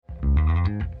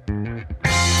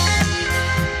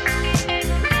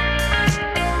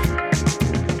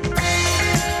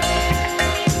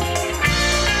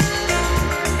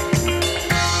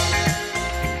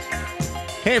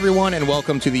Hey everyone, and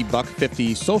welcome to the Buck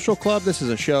 50 Social Club. This is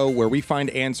a show where we find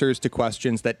answers to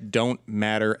questions that don't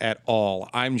matter at all.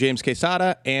 I'm James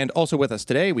Quesada, and also with us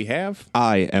today we have...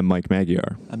 I am Mike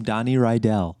Magyar. I'm Donnie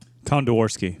Rydell. Tom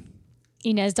Dworsky.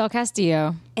 Inez Del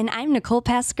Castillo. And I'm Nicole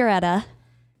Pascaretta.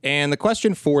 And the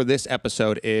question for this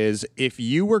episode is, if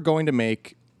you were going to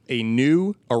make a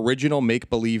new original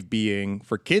make-believe being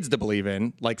for kids to believe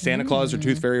in, like Santa Claus or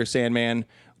Tooth Fairy or Sandman,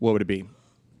 what would it be?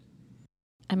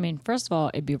 I mean, first of all,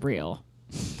 it'd be real.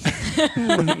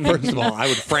 First of all, I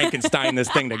would Frankenstein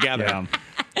this thing together. Yeah.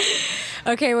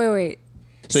 Okay, wait.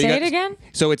 So you Say got- it again?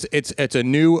 So it's a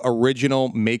new original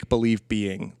make-believe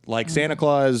being, like Santa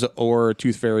Claus or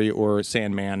Tooth Fairy or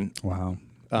Sandman. Wow.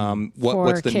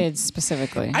 What's For the kids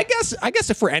specifically. I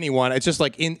guess for anyone, it's just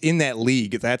like in that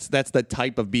league. That's the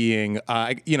type of being.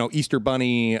 Easter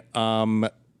Bunny,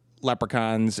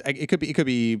 leprechauns. It could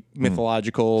be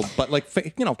mythological, but like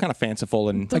kind of fanciful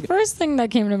and. The first thing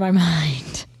that came to my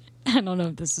mind, I don't know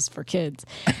if this is for kids,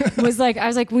 was like, I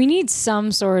was like, we need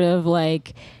some sort of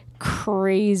like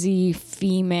crazy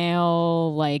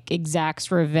female, like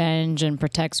exacts revenge and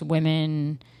protects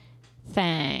women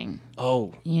thing.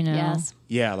 Oh, You know? Yes.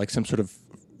 yeah, like some sort of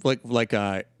like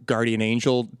a guardian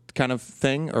angel kind of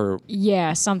thing, or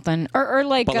Yeah, something. Or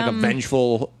like, but like a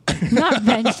vengeful. not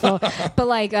vengeful, but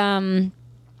like,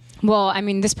 well, I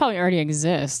mean, this probably already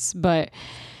exists, but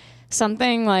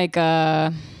something like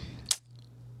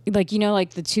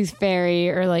like the Tooth Fairy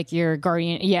or like your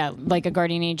guardian, like a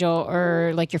guardian angel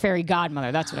or like your fairy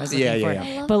godmother. That's what I was looking for.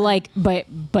 Yeah. But like,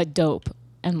 but dope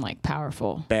and like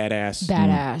powerful, Badass.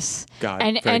 badass.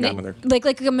 Fairy godmother.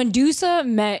 like a Medusa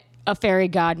met a fairy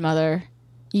godmother,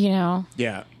 you know.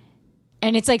 Yeah.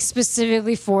 And it's like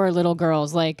specifically for little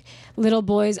girls, like little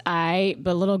boys,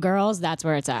 but little girls, that's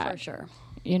where it's at. For sure.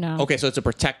 You know? Okay, so it's a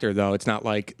protector though. It's not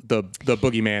like the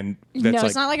boogeyman. That's No,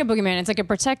 it's not like a boogeyman. It's like a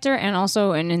protector and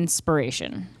also an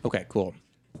inspiration. Okay, cool.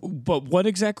 But what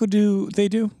exactly do they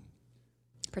do?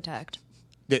 Protect.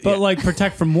 But like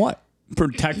protect from what?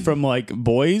 Protect from like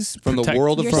boys? From the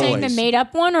world of You're boys. saying the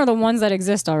made-up one or the ones that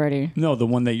exist already? No, the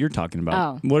one that you're talking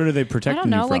about. Oh. What are they I protecting don't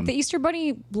know. you from? Like the Easter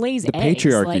Bunny lays eggs.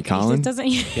 patriarchy, like, Colin. It doesn't.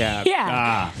 Yeah.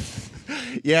 yeah.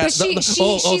 Yeah, But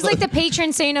she's like the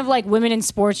patron saint of like women in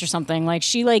sports or something. Like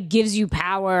she like gives you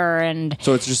power and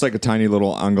So it's just like a tiny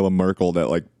little Angela Merkel that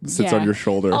like sits yeah. on your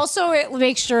shoulder. Also, it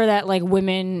makes sure that like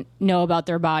women know about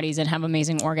their bodies and have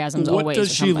amazing orgasms. What always.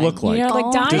 does or she something. look like? You know, like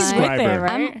Oh Donnie's with Describe it, her.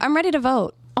 right? I'm ready to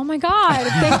vote. Oh my God!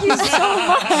 Thank you so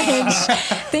much.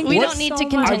 Thank We you don't need so to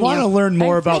much. I continue. want to learn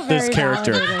more I feel about this very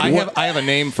character. validated. I have a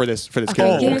name for this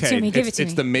character. Give it okay. to me. Give it to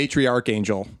It's me. the matriarch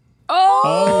angel.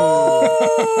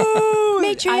 Oh,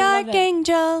 Matriarch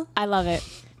angel. I love it.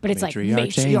 But it's like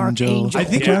Matriarch matriarch angel. angel. I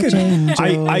think we could.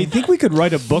 I think we could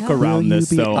write a book around this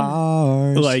though.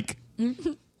 Like,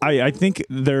 I think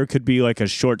there could be like a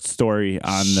short story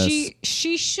on this.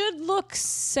 She should look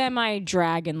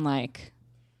semi-dragon like.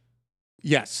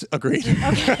 Yes, agreed.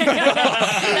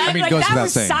 I mean, it goes that without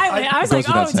was saying. silent. I was It like, goes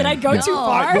without oh, did I saying. go Yeah. too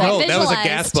far? No, that was a Visualized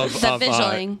gasp of the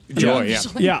visualing. joy. Yeah.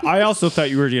 Yeah, I also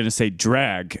thought you were going to say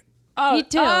drag. Oh, Me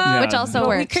too, which also but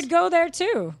we works. could go there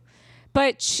too.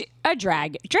 But a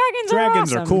dragon. Dragons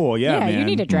Dragons are awesome. cool, yeah, you man.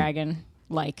 need a dragon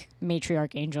like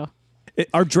matriarch angel.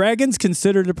 Are dragons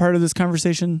considered a part of this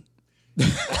conversation?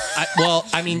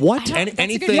 I mean, What? That's a good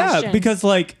anything? question. Yeah, because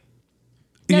like,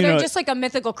 No, you they're know, just like a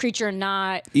mythical creature,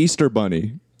 not. Easter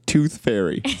Bunny, Tooth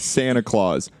Fairy, Santa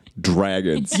Claus,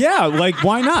 dragons. yeah, like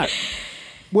why not?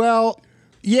 Well,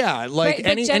 yeah, like But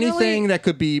generally- anything that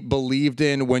could be believed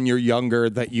in when you're younger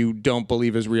that you don't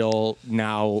believe is real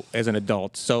now as an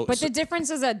adult. So, But the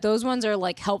difference is that those ones are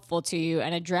like helpful to you,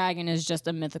 and a dragon is just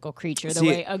a mythical creature. The See-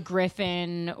 way a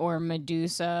griffin or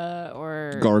Medusa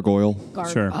or Gargoyle.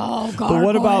 Sure. Oh, But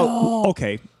what about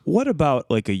what about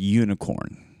like a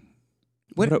unicorn?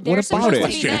 What They're about supposed to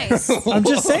it? be nice. I'm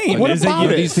just saying. What is about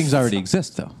it, it? These things already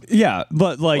exist, though. Yeah,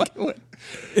 but like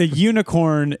a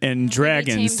unicorn and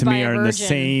dragons tamed to by me a are in the virgin.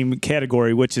 same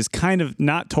category, which is kind of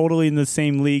not totally in the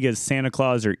same league as Santa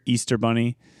Claus or Easter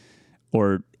Bunny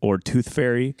or Tooth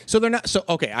Fairy. So they're not. So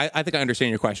okay, I think I understand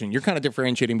your question. You're kind of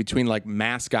differentiating between like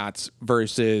mascots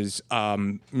versus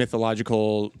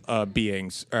mythological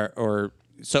beings, or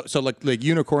so like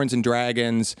unicorns and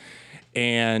dragons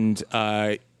and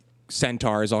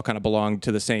centaurs all kind of belong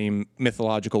to the same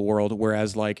mythological world,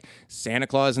 whereas like Santa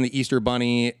Claus and the Easter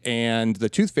Bunny and the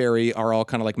Tooth Fairy are all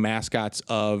kind of like mascots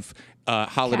of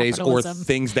holidays or Capitalism.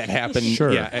 things that happen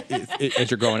Sure.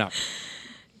 as you're growing up.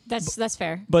 That's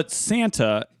fair. But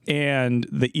Santa and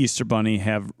the Easter Bunny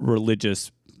have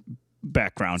religious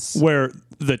background. Where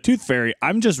the Tooth Fairy,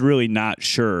 I'm just really not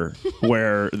sure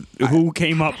who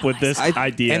came up with this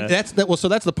idea. And that's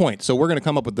the point. So we're going to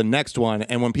come up with the next one,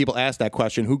 and when people ask that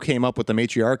question, who came up with the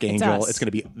matriarch angel? us. It's going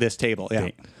to be this table. Yeah.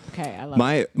 Okay, I love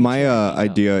My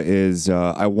idea is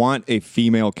I want a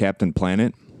female Captain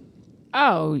Planet.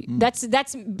 Oh, that's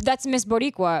Miss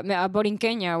Boricua,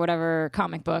 Borinqueña, whatever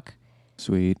comic book.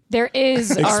 Sweet. There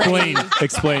is already.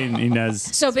 Explain, Inez.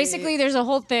 So basically, there's a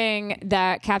whole thing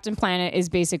that Captain Planet is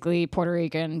basically Puerto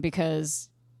Rican because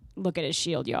look at his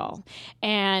shield, y'all.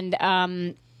 And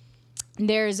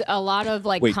there's a lot of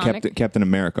like Wait, comic. Captain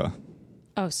America.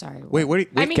 Oh, sorry. Wait, what?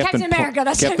 I mean, Captain America.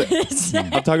 That's what it is. I'm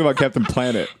talking about Captain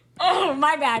Planet. Oh,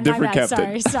 my bad. Different my bad.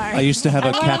 Captain. Sorry. I used to have a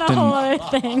I went on Captain. a whole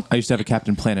other thing. I used to have a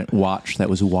Captain Planet watch that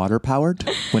was water powered.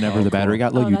 Whenever the battery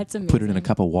got low, Oh, you that's put it in a amazing.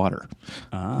 cup of water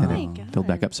and then filled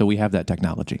back up. So we have that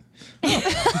technology.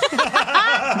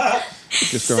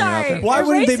 Just throwing it out there. Sorry. Why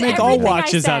wouldn't they Erase make all everything I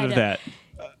watches out of said. that?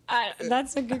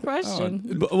 That's a good question.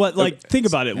 But what? Like, think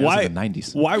about it. That was Why? in the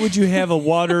 90s. Why would you have a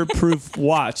waterproof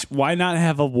watch? Why not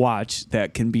have a watch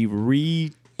that can be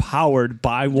repowered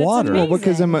by water? amazing. Well,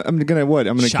 because I'm gonna what?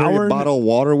 I'm gonna carry Shower? a bottle of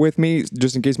water with me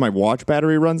just in case my watch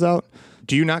battery runs out.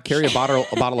 Do you not carry a bottle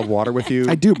of water with you?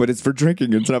 I do, but it's for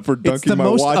drinking. It's not for It's dunking the my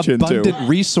most watch abundant into.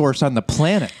 resource on the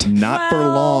planet. Not for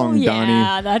long, Donnie.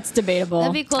 Yeah, that's debatable.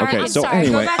 That'd be cool. All right, Okay, I'm so sorry.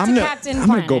 anyway, go back I'm to gonna Captain I'm gonna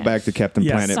Planet. go back to Captain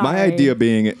Yes. Planet. My Sorry. idea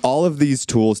being all of these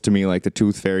tools to me, like the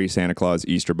Tooth Fairy, Santa Claus,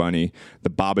 Easter Bunny, the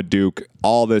Babadook,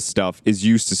 all this stuff is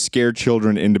used to scare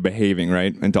children into behaving,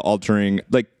 right? Into altering,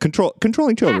 like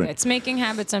controlling children. Habits, making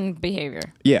habits and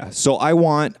behavior. Yeah. So I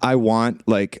want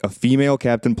like a female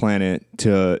Captain Planet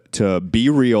to be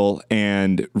real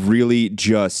and really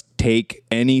just take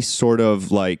any sort of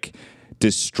like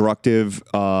destructive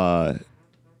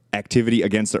activity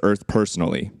against the Earth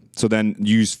personally. So then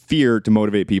use fear to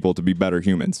motivate people to be better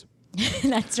humans.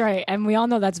 That's right, and we all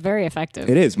know that's very effective.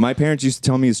 It is. My parents used to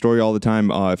tell me a story all the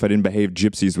time. If I didn't behave,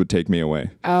 gypsies would take me away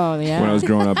Oh yeah, when I was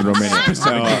growing up in Romania.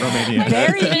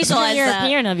 very Eastern Visualize that.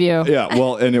 European of you. Yeah.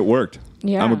 Well, and it worked.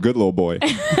 Yeah. I'm a good little boy.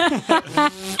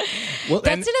 Well,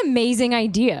 That's an amazing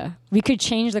idea. We could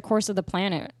change the course of the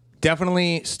planet.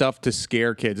 definitely stuff to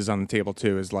scare kids is on the table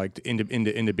too. Is like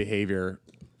into behavior.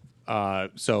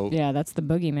 So Yeah, that's the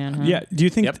boogeyman. Huh? Yeah. Do you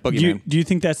think? Yep, do, you, boogeyman. do you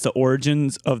think that's the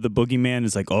origins of the boogeyman?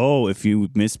 Is like, oh, if you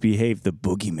misbehave, the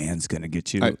boogeyman's gonna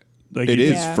get you. Like It you-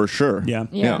 is Yeah. for sure. Yeah.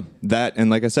 Yeah. That, and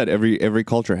like I said, every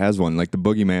culture has one. Like the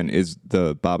boogeyman is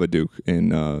the Babadook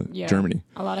in Yeah. Germany.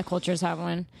 A lot of cultures have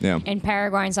one. Yeah. In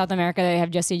Paraguay and South America, they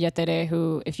have Jesse Yetere,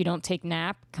 who, if you don't take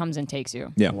nap, comes and takes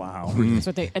you. Yeah. Wow. That's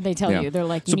what they tell Yeah. you. They're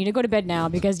like, you need to go to bed now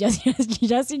because Jesse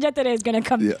Yetere is going to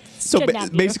come Yeah. So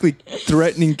kidnap you. basically,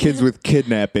 threatening kids with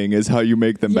kidnapping is how you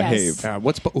make them Yes.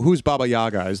 behave. who's Baba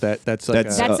Yaga? Is that's like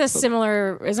That's- That's a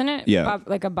similar, isn't it? Yeah.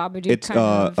 Like a Babadook It's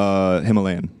kind of.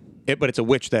 Himalayan. but it's a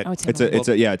witch that Oh, it's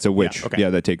It's a witch. Yeah, okay. Yeah,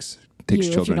 that takes You if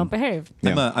you children. don't behave.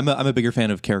 Yeah. I'm a bigger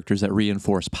fan of characters that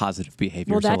reinforce positive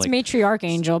behavior. Well, So, that's like, Matriarch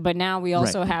Angel, but now we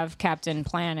also Right. have Captain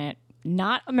Planet,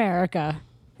 not America.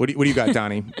 What do you got,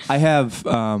 Donnie? I have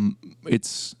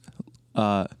it's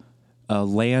a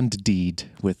land deed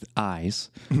with eyes,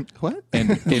 What?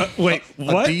 and Wait,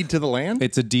 what? A deed to the land?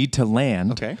 it's a deed to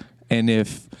land. Okay. And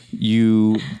if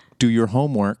you do your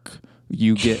homework,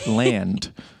 you get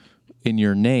land in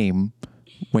your name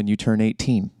when you turn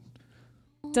 18.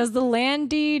 Does the land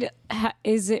deed,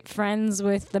 is it friends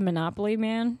with the Monopoly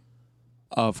Man?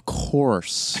 Of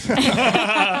course.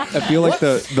 I feel like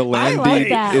the land like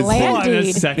deed that. is Land Hold on a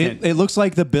deed. second. It looks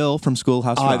like the bill from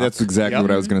Schoolhouse Rock. that's exactly Yep.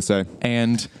 what I was gonna say.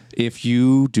 And if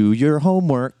you do your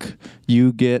homework,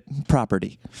 you get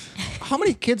property. How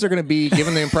many kids are going to be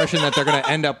given the impression that they're going to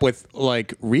end up with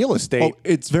like real estate? Oh,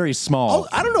 it's very small.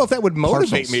 I don't know if that would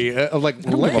motivate Parcels. me. Like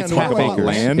give a land, It's fuck half about acres.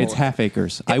 land. It's half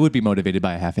acres. I would be motivated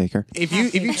by a half acre. If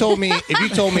you told me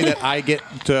that I get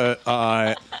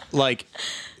to like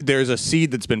there's a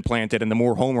seed that's been planted, and the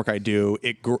more homework I do,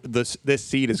 this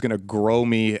seed is going to grow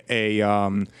me a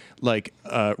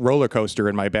roller coaster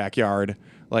in my backyard,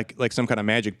 like some kind of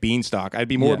magic beanstalk. I'd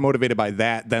be more Yeah. motivated by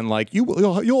that than like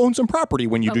you'll own some property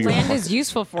when you The do your land homework. is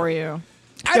useful for you.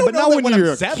 I don't but know not that when I'm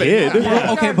you're a 7. kid.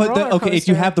 Yeah. Okay, but Roller if you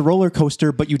coaster. have the roller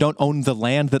coaster, but you don't own the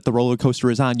land that the roller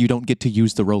coaster is on, you don't get to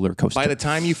use the roller coaster. By the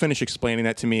time you finish explaining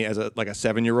that to me as a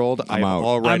 7-year-old, I'm out.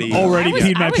 already I'm already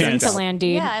peed my I was pants. into land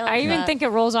deed. Yeah, I like even that. think it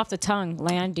rolls off the tongue.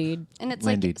 Land deed. And it's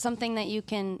Land like deed. something that you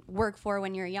can work for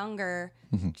when you're younger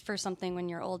for something when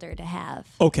you're older to have.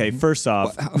 Okay, first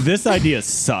off, this idea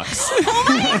sucks.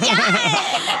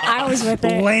 I was with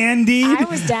it. Land deed? I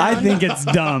was down. I think it's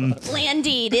dumb. Land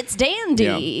deed, it's dandy.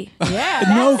 Yeah.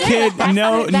 No that's it. kid, That's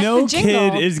no the- that's no the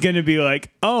jingle. kid is gonna be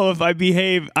like, oh, if I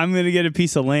behave, I'm gonna get a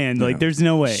piece of land. Like, there's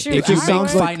no way. Shoot, If you I make would-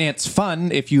 finance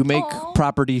fun, if you make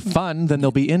property fun, then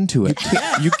they'll be into it.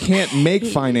 You can't make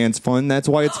finance fun. That's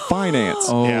why it's finance.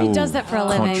 Oh, He does that for a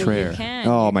living. contraire. You can.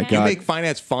 Oh, You my can. You God. make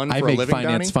finance fun I for a make living,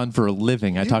 finance Donnie? fun for a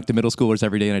living. I talk to middle schoolers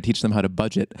every day and I teach them how to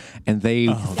budget. And they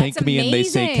thank That's me and they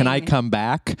say, "Can I amazing. come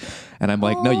back?" And I'm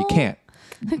like, "No, you can't."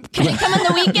 Can they come on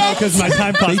the weekends? Because my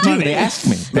time They costs do. money. They ask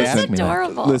me. They That's ask me that.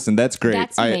 adorable. Listen, that's great.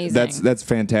 That's that's amazing. that's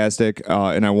fantastic,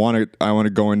 and I want to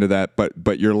go into that.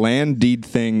 But your land deed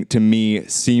thing to me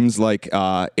seems like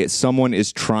someone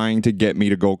is trying to get me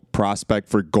to go prospect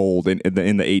for gold in the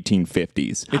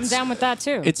 1850s. I'm down with that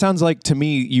too. It sounds like to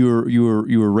me you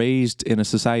were raised in a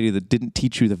society that didn't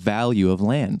teach you the value of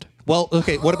land. Well,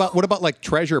 okay. What about like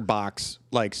treasure box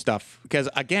like stuff? Because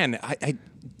again,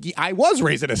 I was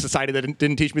raised in a society that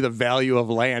didn't teach me the value of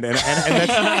land, and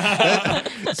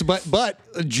that's,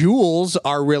 but jewels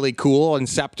are really cool, and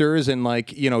scepters, and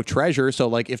like treasure. So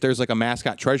like if there's like a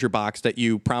mascot treasure box that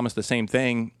you promise the same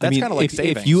thing, that's kind of like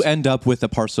savings. if you end up with a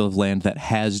parcel of land that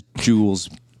has jewels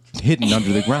hidden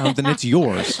under the ground, then it's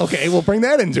yours. okay, we'll bring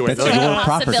that into it. That's your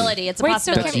property. Possibility. It's a Wait, so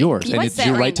possibility. That's yours, and What's it's that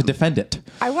your right right to now? defend it.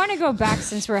 I want to go back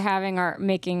since we're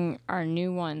making our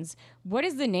new ones. What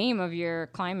is the name of your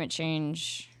climate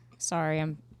change? Sorry,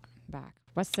 I'm back.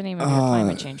 What's the name of your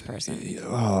climate change person?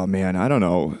 Oh man, I don't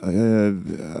know.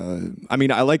 I mean,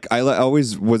 I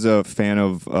always was a fan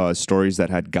of stories that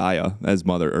had Gaia as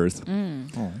Mother Earth.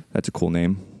 That's a cool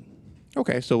name.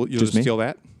 Okay, so you'll Just just me? steal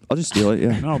that. I'll just steal it.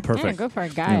 Yeah. Oh, Yeah, perfect. go for a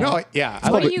guy. No, yeah. I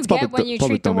What love do it. you It's get public when you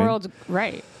public treat the domain. world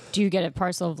right? Do you get a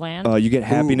parcel of land? You get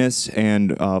happiness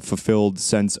and fulfilled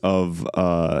sense of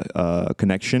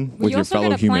connection Well, with you your also fellow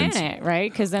get a humans. planet, right?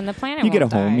 Because then the planet You get a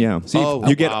won't home, die. yeah. Oh,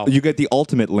 you wow. get the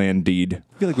ultimate land deed.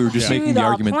 I feel like we were just To making the the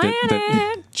argument that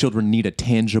planet. children need a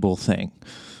tangible thing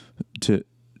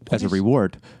as a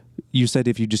reward. You said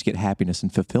if you just get happiness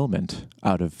and fulfillment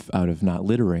out of not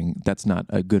littering, that's not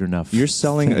a good enough. You're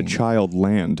selling a thing. child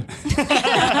land,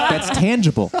 That's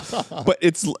tangible. but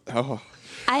it's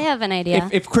I have an idea.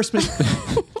 If Christmas,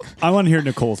 I want to hear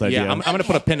Nicole's idea. Yeah, I'm going to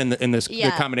put a pin in this Yeah.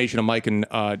 the combination of Mike and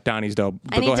Donnie's dough.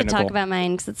 But I go need ahead, to talk Nicole. about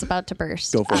mine because it's about to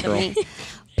burst Go for it, out of girl. me.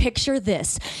 Picture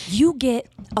this. You get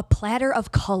a platter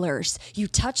of colors. You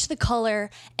touch the color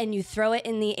and you throw it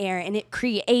in the air and it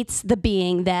creates the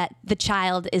being that the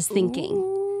child is thinking.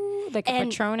 Ooh, like a And-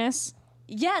 Patronus.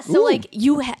 Yeah, so like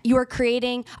you are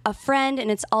creating a friend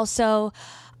and it's also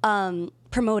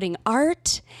promoting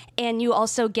art, and you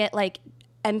also get like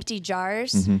empty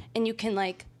jars and you can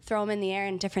like throw them in the air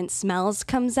and different smells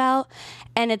comes out,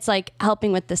 and it's like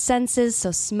helping with the senses,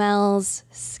 so smells,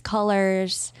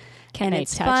 colors. Can and they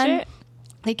it's touch fun. it?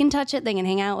 They can touch it. They can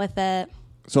hang out with it.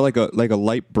 so like a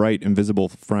light, bright, invisible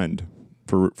friend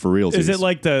for real. Is it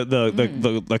like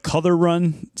the color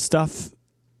run stuff?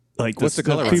 Like What's the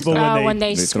color run people stuff? When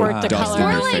they throw squirt the dust in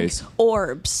color. your Or like face.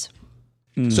 orbs.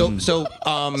 So So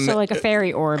like a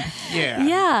fairy orb. yeah.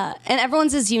 Yeah, and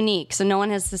everyone's is unique, so no one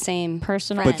has the same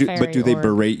Personal friend. but do they orb.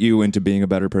 berate you into being a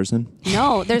better person?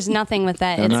 No, there's nothing with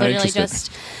that. I'm It's not literally interested.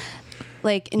 just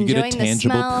like you get enjoying a the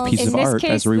tangible smell. piece In of this art case,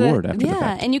 as a reward the- after the Yeah,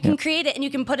 fact. and you can create it and you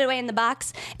can put it away in the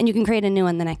box and you can create a new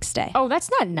one the next day. Oh,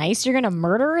 that's not nice. You're gonna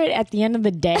murder it at the end of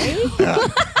the day.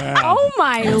 Oh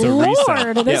my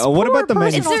lord! This Yeah, what poor about the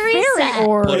personal It's a reset. fairy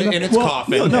orb. Put it in its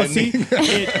coffin. no, and see, get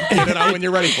it out when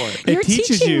you're ready for it. You're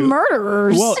teaches teaching you-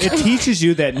 murderers. well, it teaches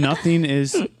you that nothing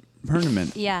is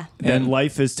permanent. Yeah. And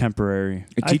life is temporary.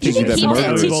 It I teaches think you it's that a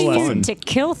murder it's is valuable teaching you lesson. to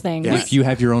kill things. If you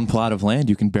have your own plot of land,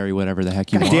 you can bury whatever the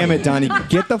heck you want. Damn it, Donnie!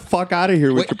 Get the fuck out of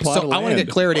here with Wait, your plot so of I land. want to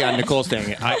get clarity on Nicole's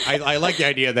thing. I like the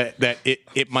idea that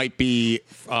it might be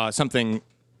something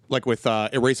like with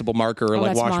erasable marker or like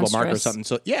that's washable marker or monstrous. something.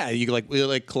 So yeah, you can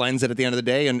like cleanse it at the end of the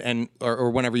day and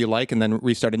or whenever you like, and then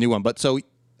restart a new one. But so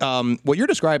what you're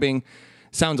describing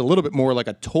sounds a little bit more like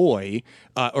a toy,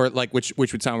 or like which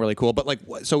would sound really cool. But like,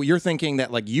 so you're thinking that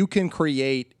like you can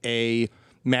create a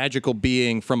magical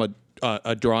being from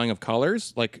a drawing of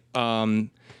colors, like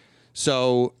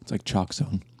so. It's like Chalk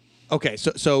Zone. Okay,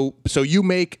 so you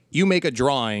make a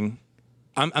drawing.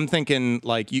 I'm thinking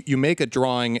like you make a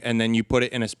drawing and then you put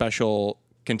it in a special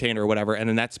container or whatever, and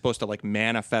then that's supposed to like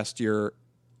manifest your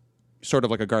sort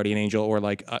of like a guardian angel or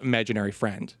like imaginary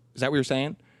friend. Is that what you're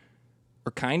saying?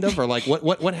 Or kind of, or like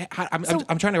what?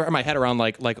 I'm trying to wrap my head around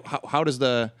like how does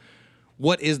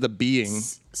what is the being?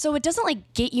 So it doesn't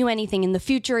like get you anything in the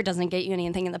future. It doesn't get you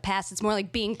anything in the past. It's more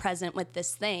like being present with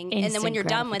this thing. And then when Instant you're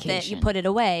done with it, you gratification. put it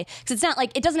away. Because it's not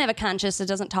like, it doesn't have a conscience. It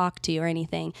doesn't talk to you or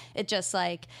anything. It just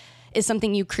like, is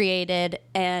something you created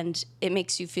and it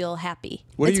makes you feel happy.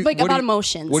 What are It's you- like what are about you-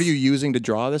 emotions. What are you using to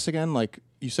draw this again? Like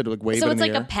you said, like wave So it in it's the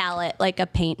like air. a palette, like a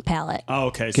paint palette. Oh,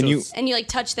 okay. Can so you- it's- And you like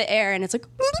touch the air and it's like,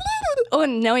 oh,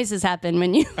 and noises happen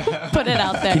when you put it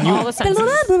out there. All the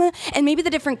senses. And maybe the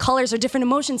different colors are different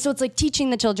emotions. So it's like teaching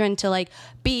the children to like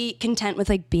be content with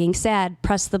like being sad,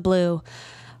 press the blue.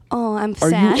 Oh, I'm Are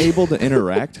sad. you able to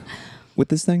interact with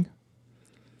this thing?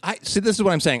 I see. This is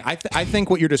what I'm saying. I think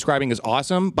what you're describing is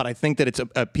awesome, but I think that it's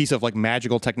a piece of like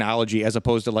magical technology as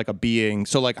opposed to like a being.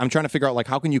 So like I'm trying to figure out like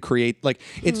how can you create like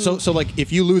it's so like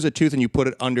if you lose a tooth and you put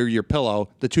it under your pillow,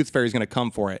 the tooth fairy is going to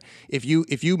come for it. If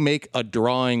you make a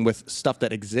drawing with stuff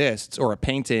that exists or a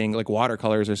painting like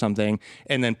watercolors or something,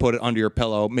 and then put it under your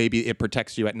pillow, maybe it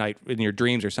protects you at night in your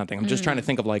dreams or something. I'm just trying to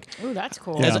think of like Ooh, that's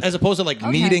cool. as opposed to like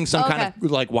needing some kind of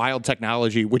like wild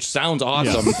technology, which sounds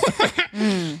awesome,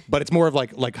 but it's more of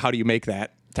like how do you make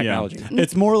that technology? Yeah.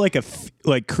 It's more like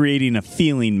like creating a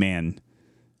feeling man.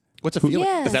 What's a feeling?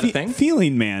 Yeah. Is that a thing?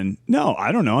 Feeling man? No,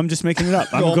 I don't know. I'm just making it up.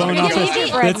 I'm going my off. God. Of,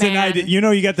 Gingerbread that's an man. idea. You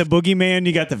know, you got the boogeyman,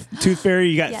 you got the tooth fairy,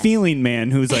 you got Yes. feeling man,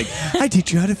 who's like, I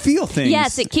teach you how to feel things.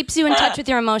 Yes, it keeps you in touch with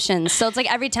your emotions. So it's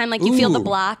like every time like you feel the Ooh.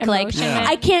 block, like Emotion man.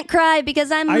 I can't cry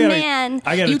because I'm I a gotta- man.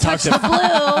 I gotta You talk touch to- the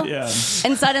blue, Yeah.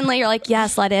 and suddenly you're like,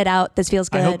 yes, let it out. This feels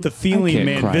good. I hope the feeling can't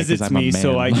man cry 'cause visits I'm a me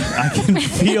so I man. can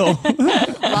feel.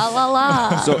 La la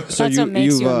la. So That's what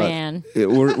makes you a man.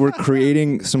 We're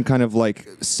creating some kind of like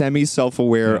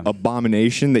semi-self-aware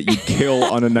abomination that you kill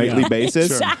on a nightly basis.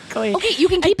 Sure. Exactly. Okay, you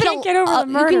can keep can't it. get over the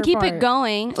You murder can keep part. it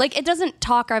going. Like it doesn't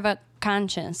talk or have a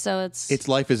conscience, so it's. Its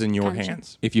life is in your Gotcha.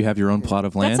 hands. If you have your own plot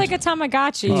of land, That's like a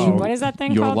Tamagotchi. Oh. What is that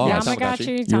thing Your called? laws.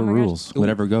 Tamagotchi. your Tamagotchi. rules,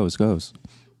 whatever goes, goes.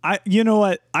 You know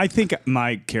what? I think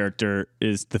my character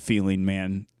is the feeling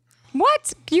man.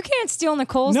 What? You can't steal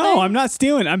Nicole's No, thing? I'm not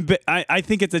stealing. I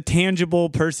think it's a tangible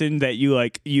person that you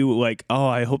like. Oh,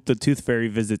 I hope the tooth fairy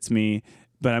visits me.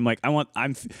 But I'm like,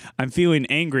 I'm feeling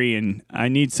angry and I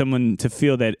need someone to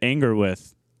feel that anger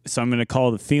with. So I'm going to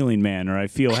call the feeling man, or I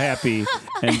feel happy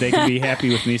and they can be happy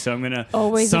with me. So I'm going to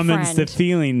Always a summons the friend.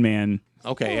 feeling man.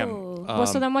 Okay, yeah. Well,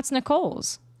 so then what's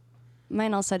Nicole's?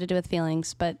 Mine also had to do with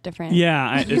feelings, but different. Yeah,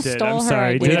 I did. stole I'm her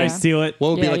sorry. Did I idea. steal it?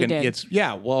 Well, it would Yeah, be you like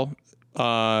did.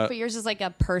 But yours is like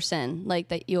a person, like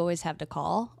that you always have to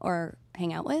call or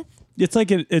hang out with. It's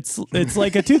like it's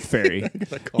like a tooth fairy.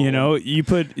 You know, you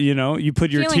put your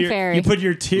Feeling fairy. you put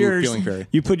your tears feeling fairy.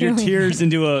 you put your tears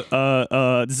into a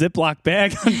Ziploc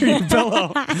bag under your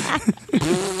pillow.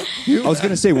 I was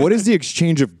gonna say, what is the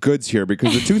exchange of goods here?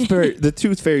 Because the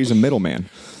tooth fairy is a middleman.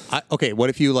 Okay, what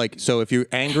if you like? So if you're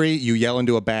angry, you yell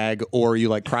into a bag, or you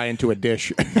like cry into a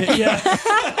dish,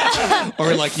 Yeah,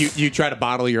 or like you try to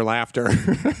bottle your laughter.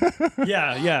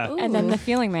 yeah. And then the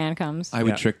feeling man comes. I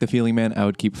would trick the feeling man. I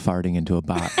would keep farting into a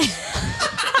box.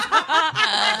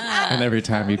 And every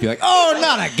time you'd be like, "Oh,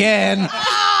 not again!"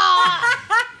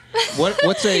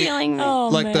 What's a Feeling Oh,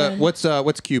 like man.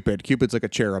 what's Cupid? Cupid's like a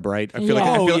cherub, right? I feel like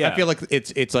Yeah. I feel, Oh, yeah. I feel like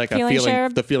it's like Feeling a feeling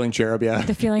cherub? the feeling cherub, yeah.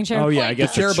 The feeling cherub. Oh yeah, I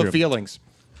guess Cherub that's of true. feelings.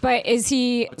 But is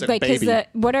he It's a like? Because baby.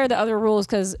 what are the other rules?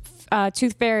 Because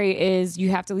tooth fairy is you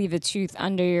have to leave a tooth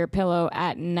under your pillow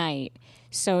at night.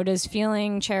 So does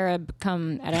feeling cherub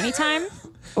come at any time,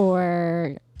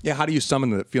 or Yeah, how do you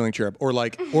summon the feeling cherub? Or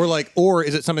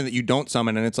is it something that you don't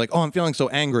summon and it's like, oh, I'm feeling so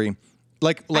angry.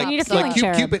 Like need a feeling like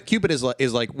cherub. Cupid is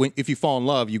like when if you fall in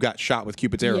love, you got shot with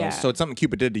Cupid's arrows. Yeah. So it's something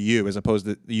Cupid did to you as opposed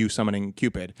to you summoning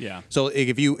Cupid. Yeah. So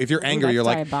if you're angry, that's you're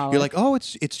diabolic. like, oh,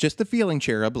 it's just the feeling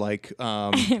cherub. Like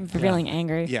for feeling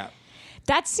angry? yeah.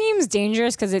 That seems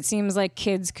dangerous because it seems like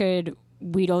kids could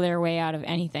wheedle their way out of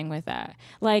anything with that.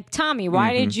 Like Tommy,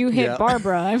 why did you hit Yeah.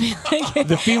 Barbara? I mean, like,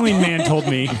 The feeling man told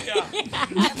me.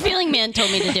 The feeling man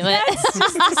told me to do it. it's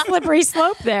just a slippery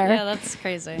slope there. Yeah, that's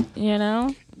crazy. You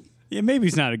know. Yeah, maybe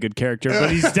he's not a good character,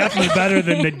 but he's definitely better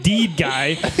than the deed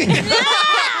guy.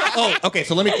 Oh, okay.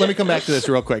 So let me come back to this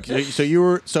real quick. So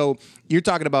you're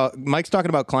talking about Mike's talking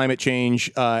about climate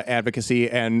change advocacy,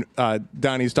 and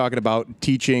Donnie's talking about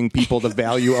teaching people the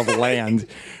value of land.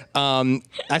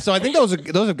 So I think those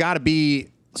have got to be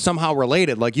somehow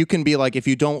related. Like you can be like, if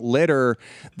you don't litter,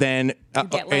 then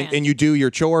get land. and you do your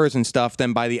chores and stuff,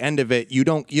 then by the end of it, you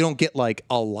don't get like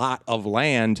a lot of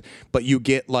land, but you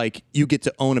get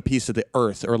to own a piece of the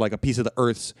earth, or like a piece of the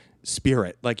earth's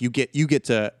spirit. Like you get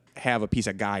to have a piece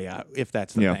of Gaia, if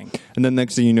that's the thing. And then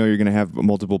next thing you know, you're going to have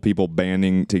multiple people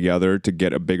banding together to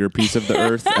get a bigger piece of the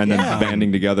earth, and then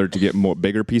banding together to get more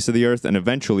bigger piece of the earth, and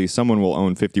eventually someone will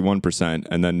own 51%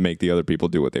 and then make the other people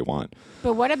do what they want.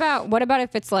 But what about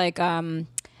if it's like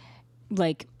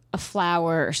a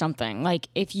flower or something. Like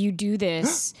if you do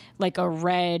this, like a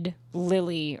red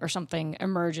lily or something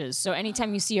emerges. So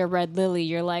anytime you see a red lily,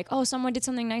 you're like, oh, someone did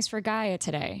something nice for Gaia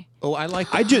today. Oh, I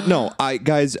like. I just no,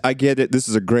 guys, I get it. This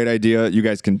is a great idea. You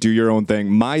guys can do your own thing.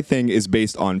 My thing is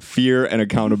based on fear and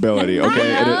accountability,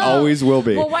 okay? And it always will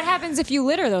be. Well, what happens if you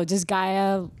litter though? Does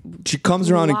Gaia She comes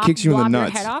around and kicks you in the lop your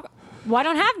nuts. head off? Well, I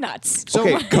don't have nuts. So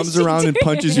Okay, comes around and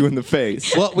punches you in the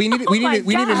face. Well, we need my a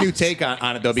new gosh. take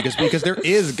on it though, because there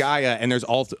is Gaia and there's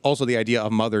also the idea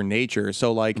of Mother Nature.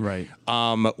 So like, Right.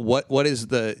 What is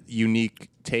the unique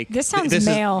take? This sounds is-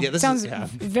 male. yeah, this sounds is, yeah.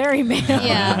 very male.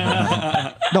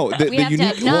 Yeah. No, the We have to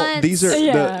unique. have Well, nuts. these are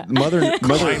Yeah. the mother.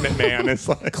 Climate man. It's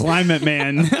like Climate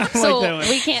man. So that one.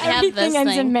 we can't have Everything this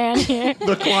ends in thing. man here.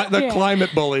 the Yeah. climate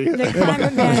bully. The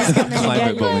climate man is coming to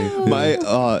Climate get you.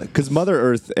 My because Mother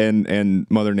Earth and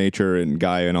Mother Nature and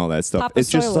Gaia and all that stuff. Papa it's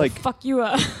just Soil will like fuck you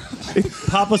up.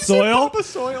 Papa Soil. Papa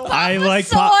Soil. I like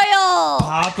Soil.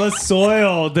 Papa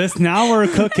Soil. This now we're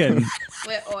cooking.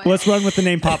 Let's run with the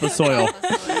name Papa Soil.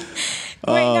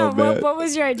 Wait, no. man. What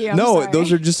was your idea? I'm no, sorry.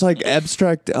 those are just like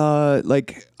abstract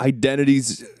like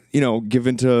identities,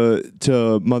 given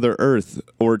to Mother Earth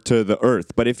or to the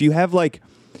Earth. But if you have like,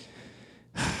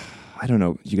 I don't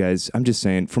know, you guys. I'm just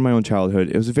saying, from my own childhood,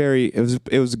 it was a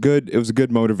good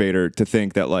motivator to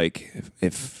think that like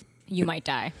if You might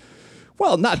die.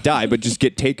 well, not die, but just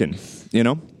get taken.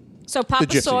 So Papa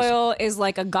gypsies. Soil is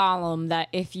like a golem that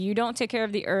if you don't take care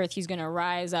of the earth, he's going to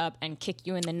rise up and kick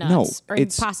you in the No, nuts or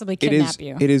it's possibly it is kidnap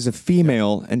you. it is a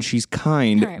female and she's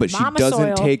kind, All right, but she Mama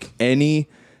doesn't Soil. take any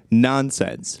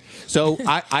nonsense. So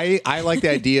I like the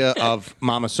idea of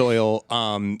Mama Soil.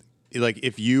 Like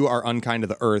if you are unkind to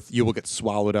the earth, you will get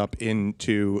swallowed up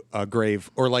into a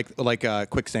grave or like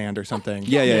quicksand or something.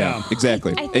 Yeah.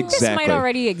 Exactly. I think this exactly. might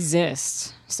already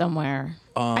exist somewhere.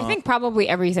 I think probably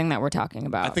everything that we're talking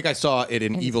about. I think I saw it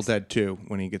in Evil Dead 2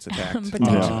 when he gets attacked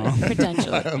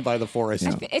potentially. by the forest.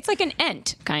 It's like an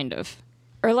ent, kind of.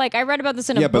 Or like I read about this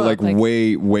in a Yeah, book. but like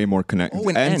way more connected. Oh,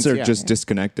 and Ants ants, are yeah. just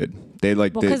disconnected. They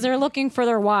like because they're looking for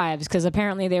their wives because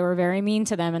apparently they were very mean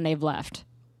to them and they've left.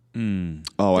 I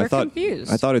they're thought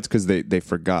confused. I thought it's because they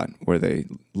forgot where they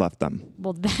left them.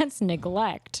 Well, that's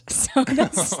neglect. So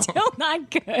that's still not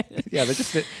good. Yeah, they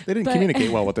didn't But-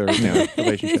 communicate well with their relationship.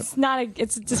 It's not.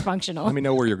 It's dysfunctional. Let me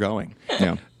know where you're going.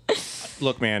 Yeah,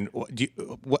 Look, man.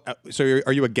 So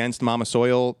are you against Mama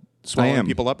Soil swallowing am.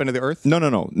 people up into the earth? no,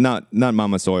 not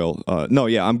Mama Soil. No,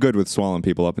 yeah, I'm good with swallowing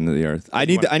people up into the earth. I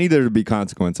need there to be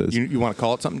consequences. You want to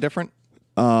call it something different?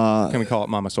 Can we call it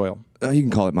Mama Soil? You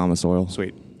can call it Mama Soil.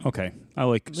 Sweet. Okay. I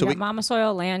like. We got Mama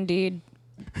Soil, land deed,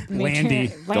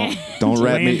 Landy. Don't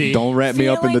wrap me. Landy. Don't wrap me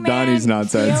up into Feeling Donnie's man,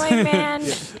 nonsense. Feeling man,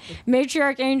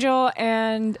 matriarch angel,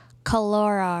 and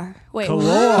Kalora. Wait,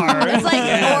 Kalor. It's like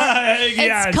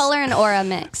Yes. it's color and aura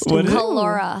mixed. What is it?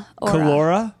 Kalora. Aura.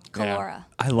 Kalora. Kalora.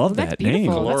 I love that's that name.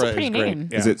 beautiful. That's a Laura pretty is great. name.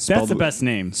 Yeah. Is it spelled That's the best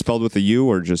name. spelled with a U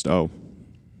or just O?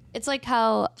 It's like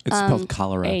how It's spelled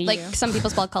cholera. A- like some people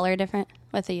spell color different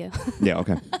with a U Yeah.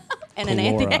 Okay. and an A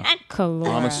at the Kalora. end. Kalora,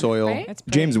 Mama Soil. right? That's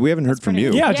pretty- James, we haven't heard from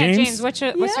you. Yeah, Yeah, James. James. What's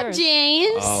yours?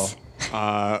 James.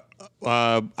 I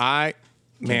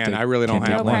really don't Can't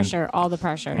No have take one. pressure. All the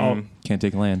pressure. Oh, Can't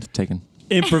take land taken.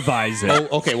 improvise it.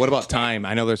 Oh, okay. What about time?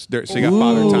 I know there's so you got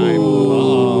Father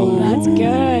Time. That's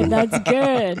good. That's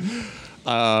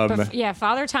good. Yeah,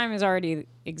 Father Time is already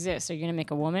exists. Are you gonna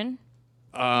make a woman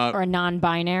or a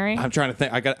non-binary? I'm trying to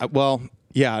think. I got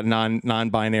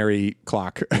non-binary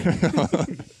clock.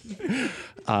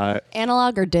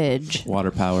 Analog or dig?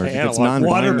 Water powered. It's Analog.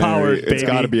 non-binary. Water-powered, It's baby.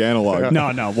 got to be analog.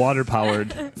 No, water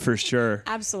powered for sure.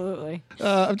 Absolutely.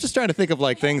 I'm just trying to think of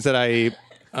like things that I.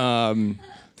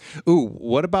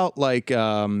 What about like?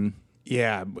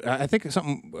 Yeah, I think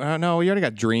something. No, you already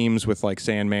got dreams with like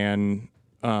Sandman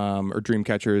or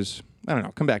Dreamcatchers. I don't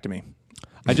know. Come back to me.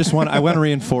 I want to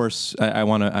reinforce. I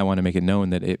want to make it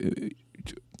known that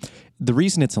the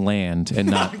reason it's land and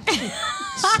not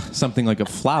something like a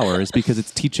flower is because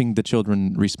it's teaching the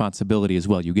children responsibility as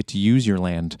well. You get to use your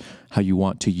land how you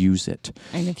want to use it.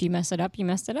 And if you mess it up, you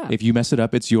messed it up. If you mess it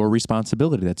up, it's your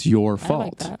responsibility. That's your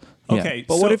fault. that. Yeah. Okay,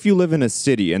 But what if you live in a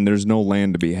city and there's no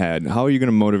land to be had? How are you going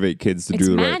to motivate kids to It's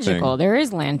do the right thing? magical. There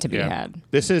is land to be had.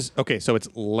 This is okay. So it's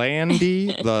Landy,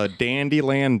 the dandy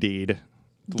land deed.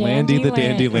 Landy the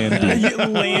dandy landy.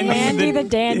 Landy the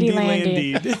dandy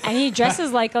landy. Landy. And he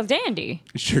dresses like a dandy.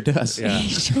 Sure does. Yeah. He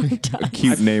sure does.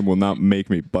 Cute name will not make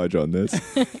me budge on this.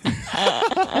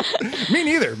 Me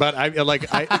neither. But I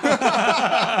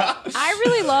I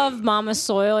really love Mama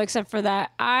Soil, except for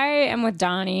that I am with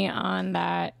Donnie on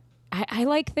that. I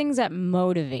like things that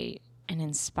motivate. and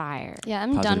inspire. Yeah,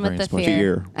 I'm Positive done with the reinforcement.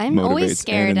 fear. Fear I'm always motivates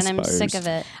scared, and and I'm sick inspires. of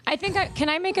it. I think can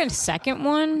I make a second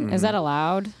one? Is that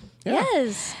allowed?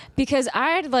 Yes. Because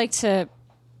I'd like to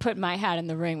put my hat in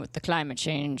the ring with the climate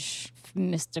change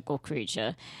mystical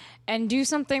creature and do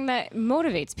something that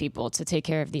motivates people to take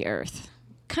care of the earth.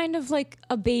 Kind of like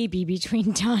a baby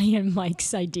between Donnie and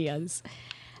Mike's ideas.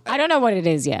 I don't know what it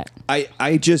is yet.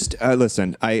 I just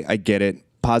listen. I get it.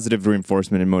 Positive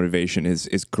reinforcement and motivation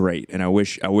is great, and I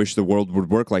wish the world would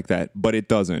work like that, but it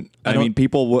doesn't. I mean,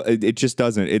 people. It just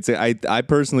doesn't. I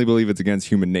personally believe it's against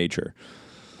human nature.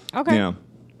 Okay. Yeah,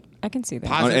 I can see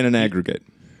that. in an aggregate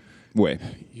way.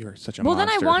 You're such a Well,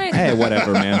 monster. then I want it. Hey,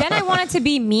 whatever, man. Then I want it to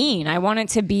be mean. I want it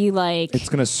to be like It's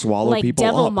gonna swallow like people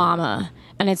Devil up. Mama,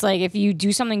 and it's like if you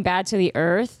do something bad to the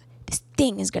earth, this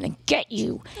thing is gonna get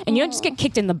you, and you don't just get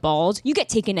kicked in the balls. You get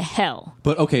taken to hell.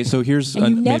 But okay, so here's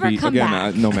And you never maybe come Again,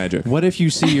 back. no magic. what if you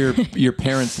see your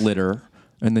parents litter,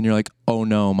 and then you're like, oh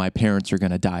no, my parents are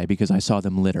gonna die because I saw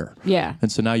them litter. Yeah. And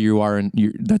so now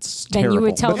that's Then terrible. you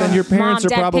would tell But then them, your parents Mom,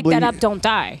 are Dad, probably- pick that up, don't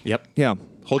die. Yep. Yeah,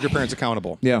 Hold your parents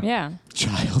accountable. yeah, Yeah.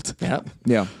 Child. Yep.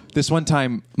 yeah. This one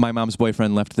time, my mom's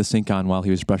boyfriend left the sink on while he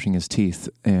was brushing his teeth,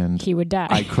 and He would die.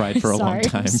 I cried for a long Sorry,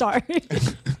 time Sorry.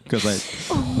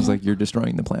 because I was like, "You're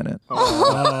destroying the planet."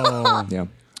 Yeah.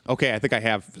 Okay, I think I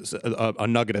have a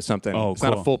nugget of something. Oh, it's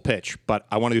not a cool. full pitch, but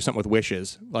I want to do something with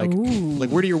wishes. Like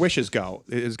where do your wishes go?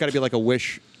 It's got to be like a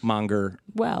wish monger.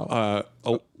 Well.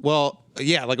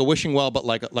 Yeah, like a wishing well, but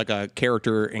like a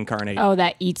character incarnate. Oh,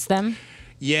 that eats them.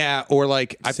 Yeah, or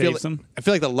like I feel Saves them? I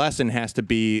feel like the lesson has to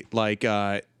be like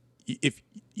if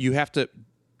you have to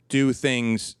do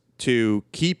things to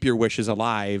keep your wishes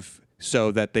alive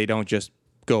so that they don't just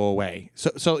go away.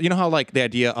 So you know how like the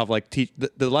idea of like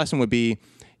the lesson would be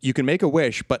you can make a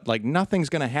wish, but like nothing's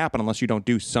gonna happen unless you don't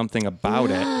do something about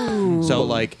it. So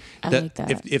like, like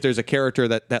that. if there's a character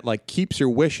that like keeps your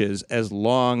wishes as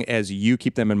long as you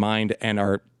keep them in mind and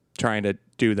are trying to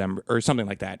do them or something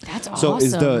like that. That's awesome. So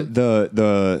is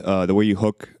the way you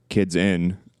hook kids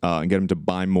in and get them to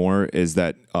buy more is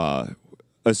that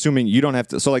assuming you don't have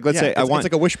to. So like let's say I want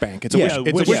it's like a wish bank. It's a Yeah, wish.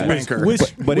 It's a wish banker.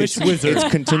 but wish it's, wizard.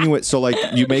 it's continuous. So like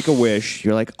you make a wish,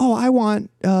 you're like, oh, I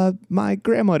want my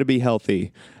grandma to be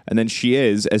healthy, and then she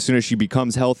is. As soon as she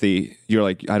becomes healthy, you're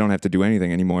like, I don't have to do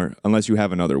anything anymore unless you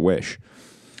have another wish.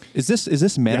 Is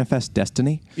this manifest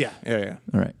destiny? Yeah.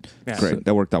 All right. Yeah. Great,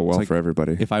 that worked out well like for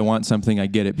everybody. If I want something, I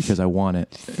get it because I want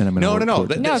it, and I'm gonna No. work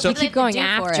towards it. No, if So- you keep going do for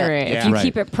after it. it, Yeah. if you Right.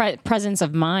 keep it presence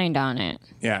of mind on it.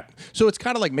 Yeah. So it's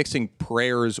kind of like mixing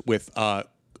prayers with a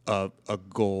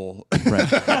goal. Right.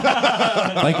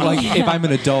 like if I'm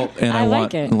an adult and I, I like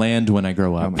want it. land when I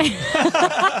grow up.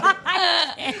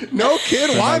 No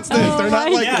kid wants this. They're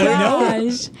not like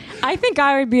Gosh. I think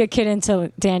I would be a kid until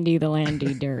Dandy the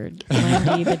Landy Dird.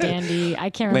 Landy the Dandy. I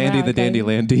can't remember. Landy how the it dandy goes.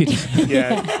 landy.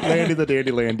 yeah, Landy the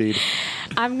dandy landy.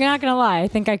 I'm not going to lie. I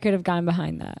think I could have gone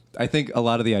behind that. I think a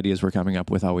lot of the ideas we're coming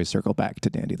up with always circle back to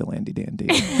Dandy the Landy Dandy.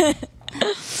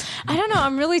 I don't know.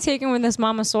 I'm really taken with this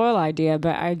Mama Soil idea,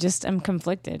 but I just am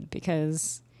conflicted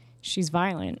because she's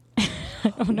violent. I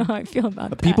don't know how I feel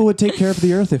about that. People would take care of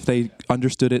the earth if they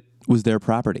understood it was their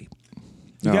property.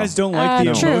 You guys don't like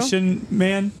the true. emotion,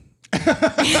 man?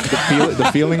 the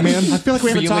feeling man. I feel like we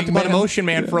haven't Feeling talked about man. Emotion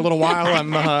Man for a little while.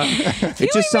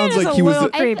 It just sounds Man is like a he was. little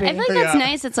The, I feel like that's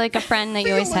nice. It's like a friend that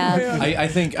you always have. I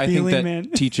think Feeling that man.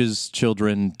 teaches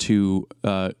children to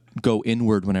go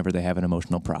inward whenever they have an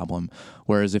emotional problem.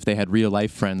 Whereas if they had real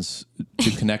life friends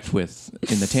to connect with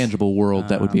in the tangible world,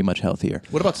 that would be much healthier.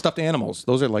 What about stuffed animals?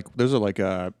 Those are like that's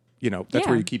Yeah.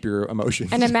 where you keep your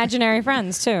emotions. And imaginary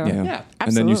friends, too. yeah. Absolutely.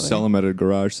 And then you sell them at a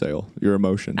garage sale. Your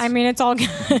emotions. I mean, it's all good.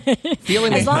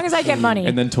 Feeling As Man. long as I get money.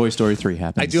 And then Toy Story 3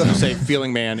 happens. I do have to say,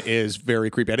 Feeling Man is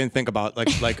very creepy. I didn't think about oh,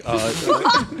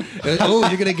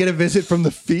 you're gonna get a visit from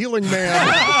the Feeling Man.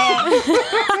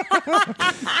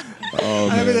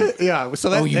 Yeah. So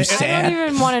that, Oh, you I sad? don't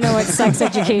even want to know what sex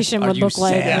education would you look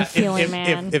like sad? in Feeling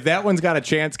Man. If that one's got a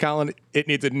chance, Colin, it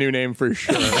needs a new name for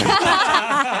sure.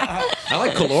 I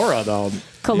like Colora though.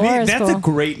 Colora's That's cool. a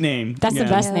great name. That's the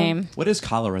best Yeah. name. What is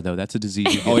cholera, though? That's a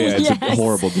disease. oh yeah, it's a Yes.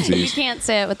 horrible You disease. can't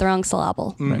say it with the wrong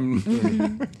syllable.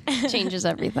 Changes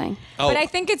everything. But I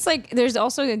think it's like there's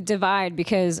also a divide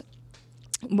because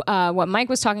what Mike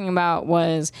was talking about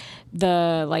was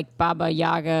the like Baba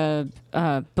Yaga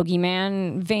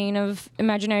boogeyman vein of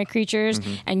imaginary creatures,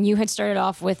 and you had started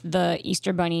off with the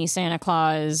Easter Bunny, Santa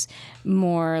Claus,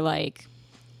 more like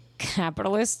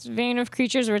capitalist vein of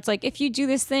creatures where it's like if you do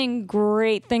this thing,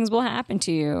 great things will happen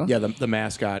to you. Yeah, the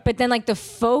mascot. But then like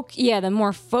the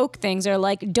more folk things are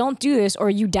like, don't do this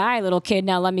or you die, little kid.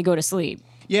 Now let me go to sleep.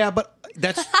 Yeah, but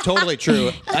That's totally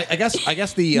true. I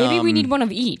guess the Maybe we need one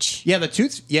of each. Yeah, the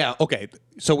tooths. Yeah, okay.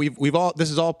 So we've all. This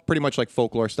is all pretty much like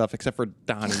folklore stuff, except for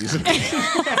Donnie's.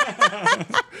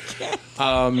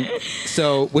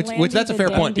 So which Landy that's a the fair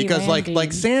point dandy because Landy.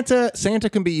 like Santa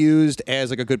can be used as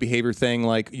like a good behavior thing.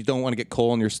 Like you don't want to get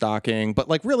coal in your stocking, but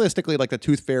like realistically, like the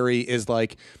tooth fairy is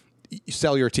like you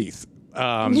sell your teeth. Is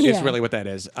Yeah. really what that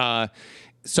is.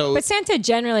 So But Santa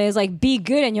generally is like, be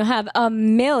good and you'll have a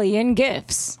million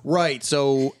gifts. right,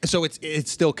 so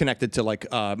it's still connected to like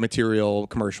material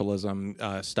commercialism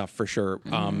stuff for sure.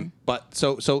 But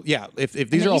so yeah, if these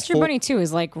And are the all Easter Bunny too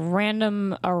is like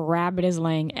random. A rabbit is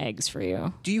laying eggs for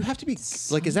you. do you have to be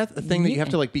like? Is that the thing that you have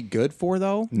to like be good for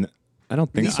though? I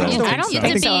don't think so. I don't You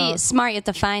think have to so. be smart. You have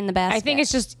to find the basket. I think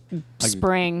it's just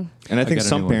spring. And I think got a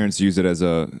some new one. parents use it as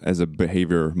a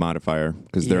behavior modifier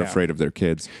because they're Yeah. afraid of their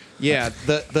kids. Yeah,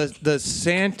 the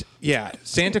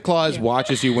Santa Claus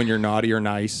watches you when you're naughty or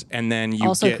nice, and then you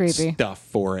Also get creepy. stuff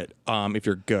for it if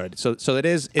you're good. So it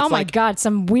is. It's Oh my like, God!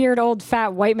 Some weird old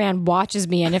fat white man watches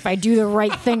me, and if I do the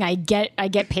right thing, I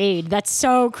get paid. That's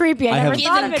so creepy. I never have-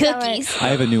 thought Give of them it that way. cookies. I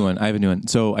have a new one.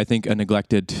 So I think a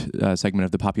neglected segment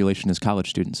of the population is college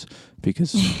students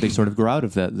because they sort of grow out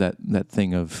of that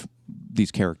thing of these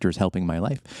characters helping my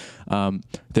life.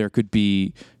 There could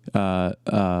be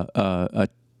a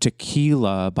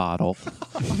tequila bottle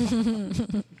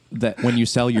that when you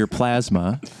sell your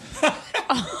plasma,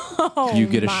 you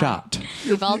get a shot.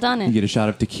 We've all done You it. get a shot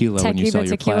of tequila when you Techie sell the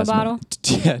your tequila plasma. bottle?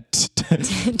 Yeah.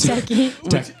 Techie,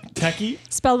 Techie?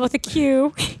 spelled with a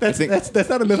Q. that's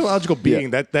not a mythological being.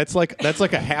 That's like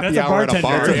a happy That's a hour at a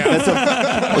bar. bartender.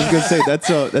 Yeah. I was gonna say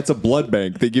that's a blood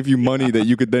bank. They give you money that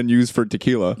you could then use for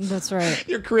tequila. That's right.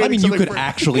 You're I creating. mean, you something could for-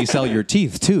 actually sell your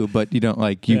teeth too, but you don't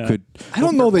like you Yeah. could I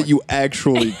don't know that you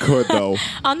actually could though.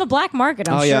 On the black market,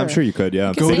 I'm Oh sure. yeah, I'm sure you could.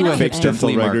 Yeah, Go to a Fake hipster dental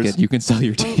flea records. market. You can sell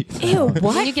your teeth. Ew, what?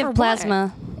 When you For give what?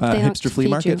 plasma, they don't Hipster flea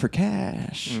feed market you. for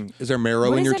cash. Is there marrow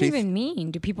What in does your that teeth? even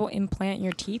mean? Do people implant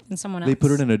your teeth in someone else? They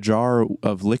put it in a jar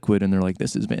of liquid and they're like,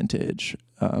 "This is vintage,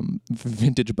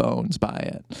 vintage bones. Buy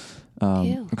it."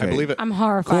 Ew. I believe it. I'm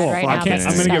horrified right I now. can't- That's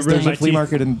I'm gonna get rid of There's my a flea teeth.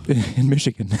 market in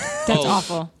Michigan. That's Oh,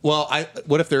 awful. Well,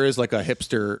 what if there is like a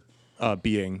hipster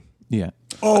being? Yeah.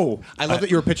 Oh, I love that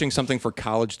you were pitching something for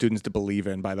college students to believe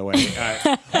in. By the way,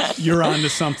 you're on to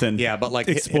something. yeah, but like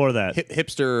Explore that.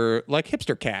 hipster, like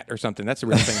hipster cat or something. That's a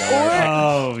real thing. Though, right?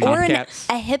 Oh, yeah. Or Cat.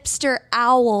 a hipster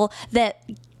owl that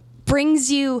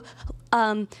brings you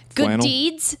good Flannel?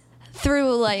 deeds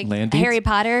through like Land deeds? Harry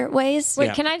Potter ways. Wait,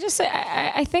 Yeah. can I just say,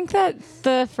 I think that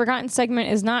the Forgotten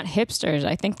segment is not hipsters.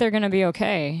 I think they're going to be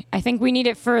okay. I think we need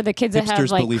it for the kids that have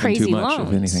Hipsters like believe in crazy too much loans.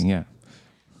 of anything. Yeah.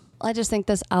 I just think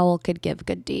this owl could give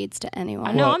good deeds to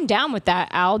anyone. No, I'm down with that.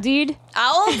 Owl deed.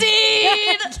 Owl deed.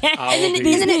 and then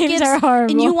it names gives, are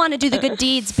horrible. and you want to do the good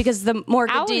deeds because the more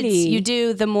good Owl deeds deed. you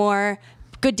do, the more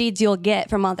good deeds you'll get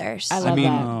from others. I I love mean,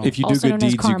 that. if you do Also good known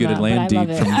as deeds, you get a karma, land but I love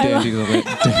deed it. from I Dandy the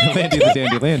Landy the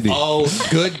Dandy Landy. Oh,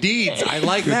 good deeds. I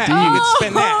like that. You could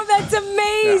spend that. Oh, that's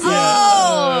amazing.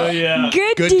 Oh, yeah.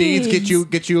 Good Good deeds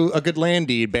get you a good land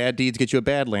deed. Bad deeds get you a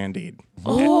bad land deed.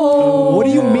 What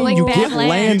do you mean? Like you bad get land.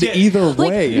 land You get- either like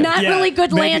way. not Yeah, really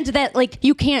good maybe- land that like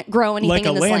you can't grow anything Like a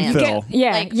in this land. landfill.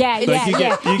 Yeah, Like, yeah, it's- yeah, Like you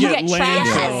yeah. get- you get trash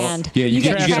landfill. land. Yeah, you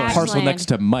get a trash parcel land. next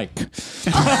to Mike.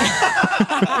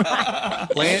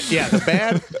 Land, yeah, the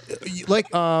bad, like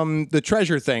the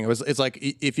treasure thing. It's like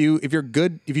if you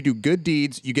do good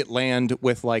deeds, you get land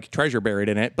with like treasure buried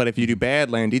in it. But if you do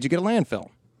bad land deeds, you get a landfill.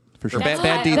 For sure,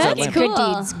 bad deeds are That's land. good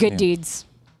Cool. deeds. Good deeds.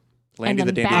 Landy And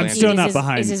the then dandy bad land. deeds Still deed. not is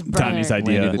behind his brother. Donnie's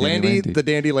idea. Landy the Landy Land deed. the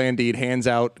dandy land deed hands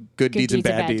out good deeds and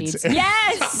bad deeds.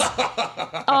 Yes.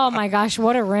 Oh my gosh,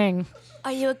 what a ring.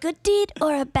 Are you a good deed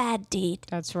or a bad deed?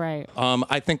 That's right.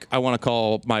 I think I want to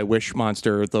call my wish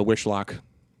monster the wish lock.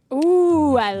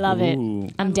 Ooh, I love it. Ooh.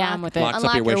 I'm down with it. Locks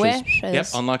Unlock up your your wishes. wishes. Yep,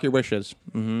 unlock your wishes.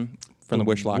 From the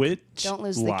wish lock. Witch Don't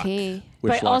lose lock. the key.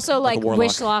 Wish But lock, also a like warlock.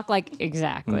 wish lock, like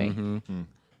exactly.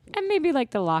 And maybe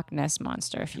like the Loch Ness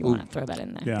monster if you want to throw that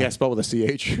in there. Yeah. Yeah, spelled with a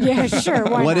CH. Yeah, sure.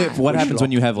 Why What not? if? What happens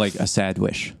when you have like a sad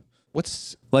wish?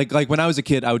 What's Like when I was a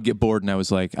kid, I would get bored and I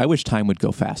was like, I wish time would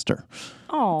go faster.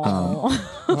 Oh,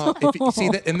 well, if you see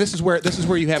that, and this is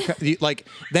where you have like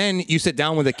then you sit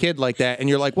down with a kid like that, and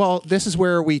you're like, well, this is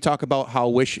where we talk about how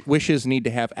wishes need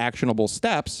to have actionable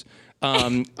steps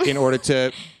in order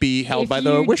to be held if by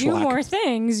the you wish do lock. more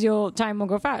things, time will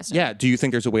go faster. Yeah. Do you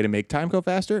think there's a way to make time go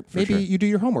faster? Maybe sure. you do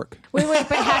your homework. Wait, but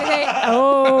how do they?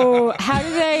 Oh, how do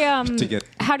they? To get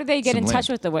How do they get Some in touch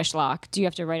land. with the wish lock? Do you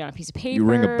have to write on a piece of paper? You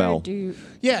ring a bell.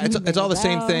 Yeah, it's ring all a the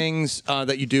same bell. things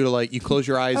that you do to like you close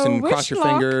your eyes A and wish cross your lock.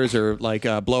 fingers, or like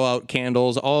blow out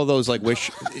candles. All of those like wish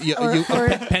Or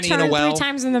penny turn in a well. 3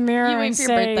 times in the mirror You wait and for your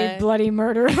say birthday. bloody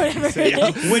murder, whatever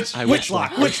it is. Which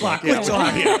lock? Which lock?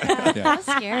 Yeah. That's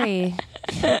scary.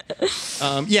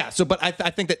 Yeah. So, but I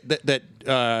think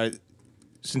that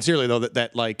sincerely though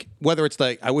that like whether it's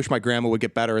like I wish my grandma would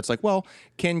get better, it's like, well,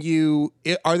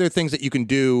 are there things that you can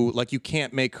do, like you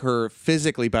can't make her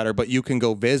physically better, but you can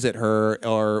go visit her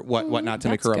or whatnot to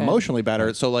make that's her good. emotionally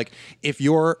better. So like if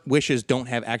your wishes don't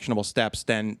have actionable steps,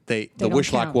 then the don't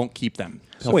wish lock count. won't keep them.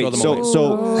 They'll throw Wait, them so away.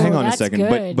 so hang on a that's second,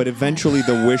 good. but eventually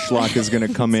the wish lock is going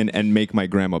to come in and make my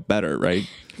grandma better, right?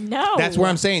 No. That's where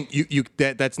I'm saying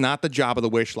that's not the job of the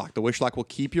wish lock. The wish lock will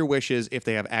keep your wishes if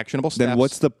they have actionable steps. Then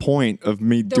what's the point of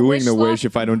me doing wish the lock- wish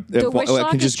if I don't? The If wish I lock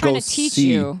can is just trying go to teach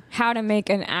see. you how to make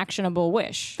an actionable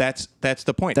wish. That's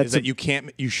the point. That's Is that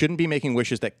you shouldn't be making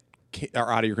wishes that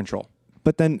are out of your control.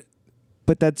 But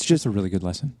that's just It's a really good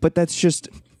lesson. But that's just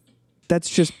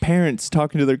parents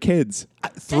talking to their kids.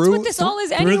 That's what this all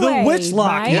is through the anyway. witch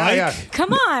lock, Mike. Mike.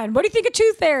 Come on. What do you think a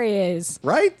tooth fairy is?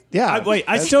 Right? Yeah.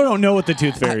 I still don't know what the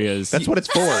tooth fairy is. That's what it's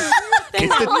for. like,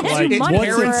 it's what's it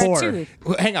parents. for? Tooth.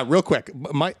 Hang on, real quick,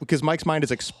 because Mike's mind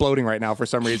is exploding right now for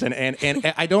some reason, and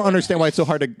I don't understand why it's so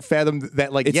hard to fathom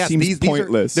that. Like, It yes, seems these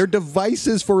pointless. they're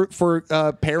devices for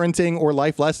parenting or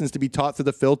life lessons to be taught through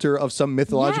the filter of some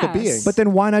mythological Yes. being. But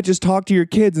then why not just talk to your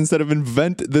kids instead of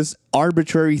invent this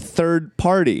arbitrary third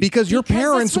party? because your Because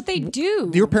parents, that's what they do.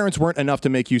 Your parents weren't enough to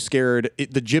make you scared.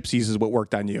 The gypsies is what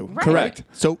worked on you. Right. Correct.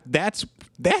 So that's.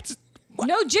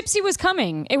 No gypsy was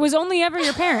coming. It was only ever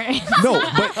your parent. No,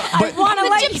 but Want to The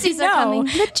let gypsies you are know. coming.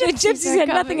 The gypsies are had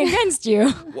nothing coming. against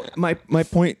you. my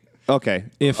point. Okay.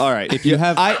 All right. if you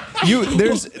have-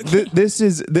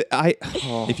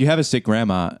 If you have a sick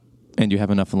grandma and you have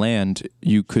enough land,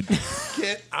 you could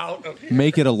Get out of here.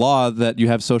 make it a law that you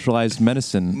have socialized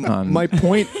medicine on my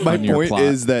point on your plot.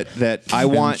 is that I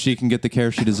and want she can get the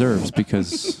care she deserves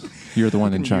because you're the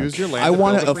one in Use charge. your land I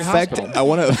want build to a free affect hospital. I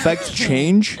want to affect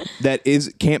change that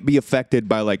can't be affected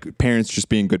by like parents just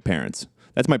being good parents.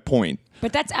 That's my point.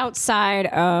 But that's outside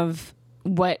of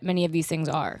what many of these things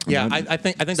are. Yeah, I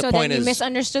think So the then point you is.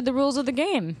 misunderstood the rules of the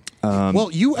game.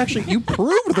 Well, you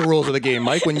proved the rules of the game,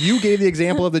 Mike, when you gave the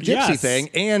example of the gypsy Yes. thing,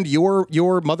 and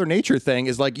your Mother Nature thing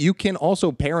is like you can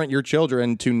also parent your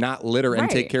children to not litter and Right.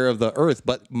 take care of the earth,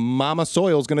 but Mama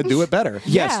Soil's going to do it better.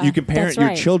 Yes, Yeah, you can parent that's your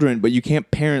right. children, but you can't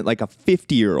parent like a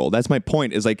 50-year-old. That's my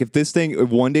point. Is like if this thing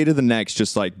one day to the next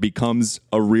just like becomes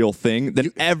a real thing,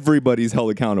 then everybody's held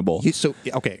accountable.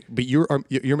 Okay, but you're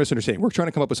misunderstanding. We're trying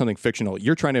to come up with something fictional.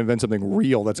 You're trying to invent something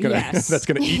real that's gonna Yes. that's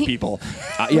gonna eat people.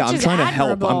 Yeah, I'm is trying to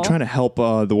help. admirable. I'm trying to help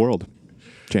the world,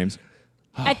 James.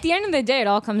 At the end of the day, it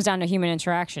all comes down to human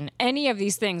interaction. Any of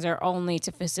these things are only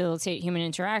to facilitate human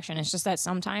interaction. It's just that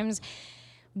sometimes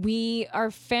we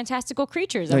are fantastical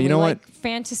creatures. No, and you we know like what?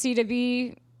 fantasy to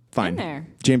be Fine. in there.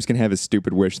 James can have his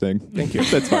stupid wish thing. Thank you.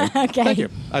 That's fine. Okay. Thank you.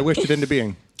 I wished it into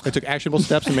being. I took actionable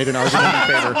steps and made an argument in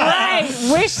favor. Right.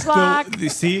 Wish lock. You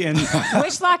see, and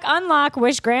Wish lock, unlock,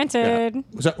 wish granted.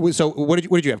 So what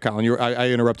did you have, Colin?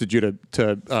 I interrupted you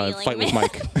to fight with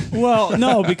Mike. well,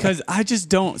 no, because I just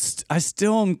don't. I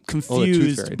still am Tooth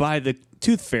confused fairy. by the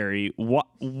tooth fairy.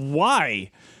 Why?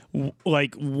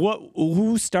 Like, what?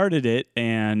 Who started it,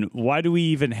 and why do we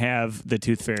even have the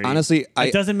tooth fairy? Honestly,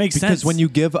 it doesn't make sense. Because when you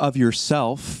give of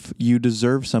yourself, you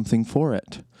deserve something for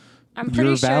it. I'm pretty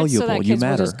You're sure valuable. it's so that You kids will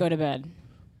matter. just go to bed.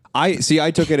 I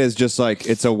took it as just like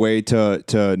it's a way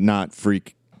to not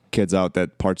freak kids out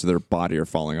that parts of their body are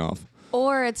falling off.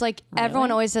 Or it's like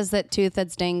everyone always says that tooth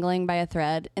that's dangling by a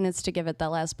thread, and it's to give it that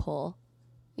last pull.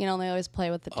 You know, they always play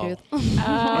with the tooth.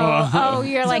 Oh,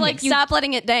 you're So like, like, stop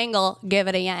letting it dangle, give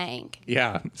it a yank.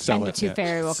 Yeah, and sell the it. tooth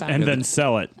fairy will come. and then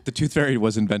sell it. The tooth fairy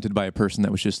was invented by a person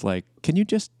that was just like, can you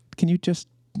please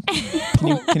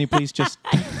just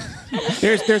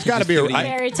There's got to be a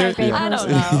Very typing. I don't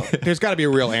know. there's got to be a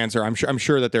real answer. I'm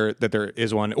sure that there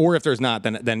is one. Or if there's not,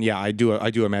 then yeah, I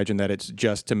do imagine that it's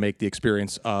just to make the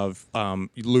experience of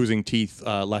losing teeth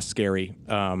less scary.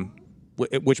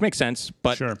 Which makes sense,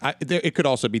 but Sure. it could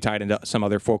also be tied into some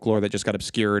other folklore that just got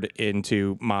obscured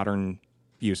into modern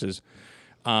uses.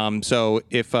 So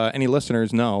if any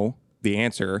listeners know the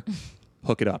answer,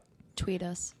 hook it up. Tweet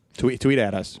us. Tweet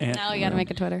at us. Now we got to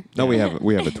make a Twitter. No, we have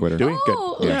a Twitter. Do we? Good.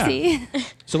 Oh, Yeah. oopsie.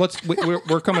 So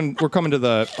we're coming to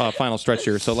the final stretch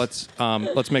here. So let's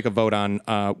make a vote on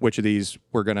which of these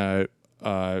we're gonna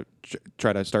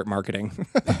try to start marketing.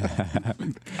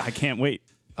 I can't wait.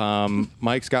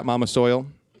 Mike's got Mama Soil.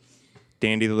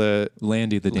 Dandy the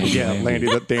Landy the Dandy. yeah, Landy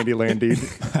the Dandy Landy,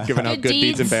 giving out good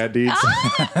deeds and bad deeds.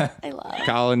 I love.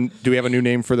 Colin, do we have a new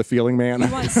name for the feeling man?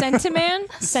 Want Sentiman?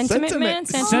 Sentiment Man?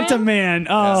 Sentiman.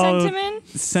 Oh, Sentiment?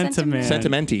 Sentiment.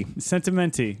 Sentimenti.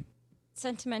 Sentimenti.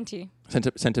 Sentimenty.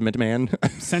 Sentiment man.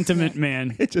 Sentiment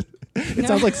man. It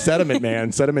sounds like sediment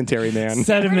man, sedimentary man,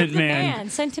 Sediment man. Man.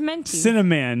 Sentimenty.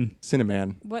 Cinnamon.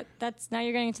 cinnamon. What? That's now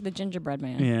you're getting into the gingerbread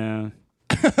man.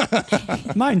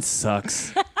 Yeah. Mine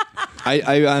sucks.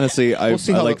 I honestly, I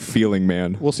see how like the- feeling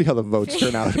man. We'll see how the votes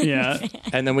turn out. Yeah.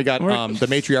 And then we got the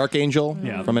matriarch angel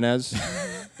Yeah. from Inez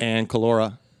and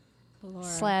Kalora.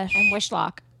 Slash And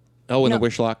Wishlock. Oh, and No. the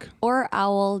Wishlock. or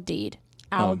owl deed.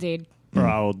 Owl deed. Or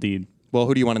owl deed. Well,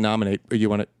 who do you want to nominate? Or you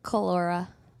want it? Colora.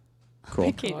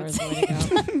 Cool. Laura's the way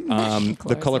to go.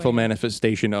 The colorful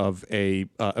manifestation of a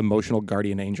emotional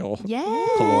guardian angel. Yeah.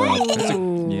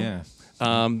 Kalora.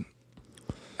 Yeah.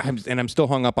 I'm still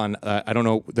hung up on. I don't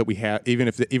know that we have even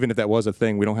if that was a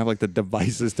thing, we don't have like the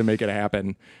devices to make it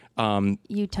happen.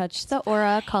 You touch the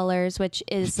aura colors, which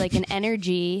is like an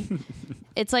energy.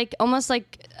 It's like almost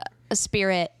like a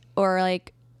spirit or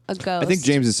like a ghost. I think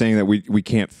James is saying that we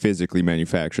can't physically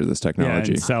manufacture this Yeah.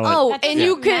 technology. And sell it. Oh, That and doesn't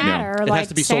you can matter. It Like, has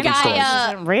to be sold in Santa stores. Claus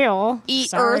isn't real. Eat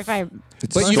Sorry Earth. if I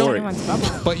It's But you don't- anyone's bubble.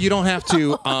 But you don't have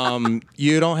to.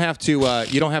 You don't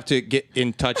have to get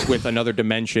in touch with another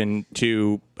dimension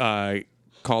to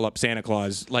call up Santa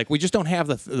Claus. Like we just don't have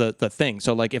the thing.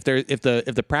 So like if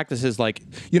the practice is like,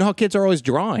 you know how kids are always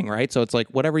drawing, right? So it's like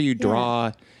whatever you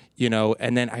draw. You know,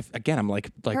 and then I'm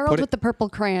like Harold put it, with the purple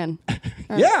crayon.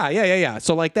 yeah.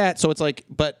 So like that. So it's like,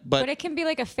 but But it can be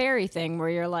like a fairy thing where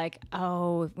you're like,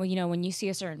 oh, well, you know, when you see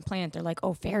a certain plant, they're like,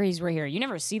 oh, fairies were here. You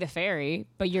never see the fairy,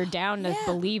 but you're down to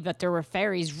believe that there were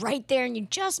fairies right there and you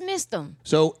just missed them.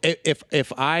 So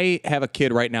if I have a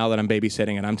kid right now that I'm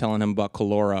babysitting and I'm telling him about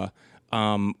Kalora,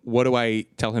 what do I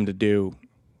tell him to do?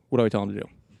 What do I tell him to do?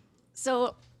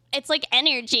 So it's like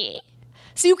energy.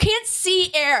 So you can't see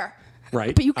air,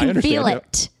 Right. but you I can understand feel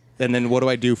that. it. And then what do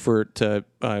I do to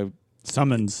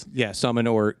Summons. summon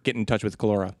or get in touch with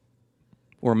Kalora,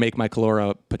 or make my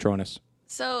Kalora Patronus?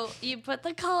 So you put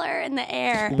the color in the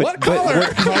air. What color?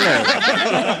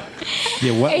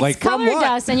 Yeah. What It's like color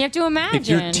dust, and you have to imagine. if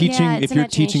you're teaching Yeah, it's if you're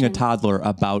teaching a imagination. toddler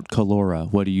about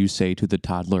Kalora, what do you say to the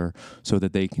toddler so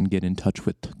that they can get in touch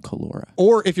with Kalora?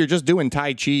 Or if you're just doing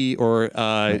Tai Chi or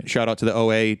shout out to the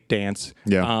OA dance,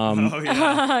 Yeah.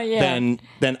 yeah.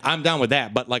 then I'm down with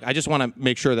that. But like, I just want to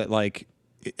make sure that like,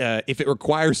 if it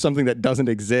requires something that doesn't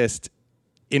exist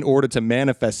in order to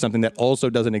manifest something that also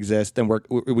doesn't exist, then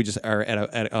we just are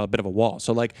at a bit of a wall.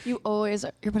 So like, You're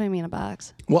putting me in a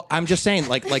box. well, I'm just saying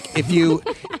like if you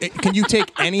can you take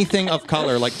anything of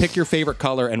color, like pick your favorite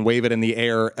color and wave it in the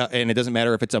air, and it doesn't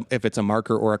matter if it's a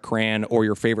marker or a crayon or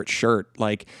your favorite shirt.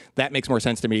 Like that makes more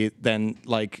sense to me than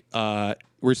like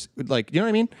we're like, you know what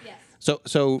I mean? Yes.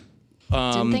 So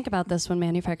Didn't think about this when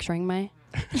manufacturing my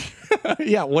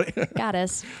yeah, what?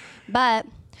 goddess. But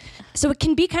so it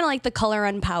can be kind of like the color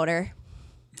on powder,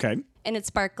 Okay. and it's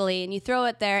sparkly, and you throw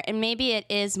it there, and maybe it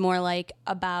is more like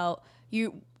about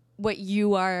what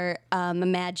you are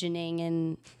imagining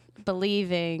and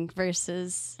believing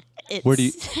versus it's Where do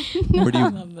you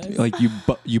like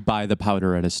you buy the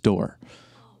powder at a store,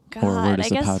 God, or where does I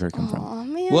the guess, powder come from? Oh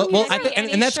man. Well, could I do think,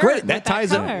 any and that's shirt great. with That that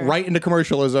ties it color. right into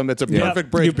commercialism. It's a perfect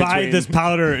bridge. You buy between- this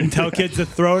powder and tell kids to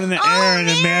throw it in the air and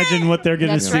imagine what they're going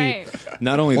to That's see. right.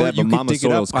 Not only Or that, you but could Mama dig it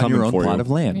Soil's up on coming your own for plot you. of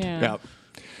land. Yeah. Yeah.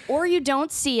 Or you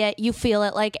don't see it, you feel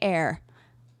it like air.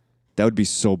 That would be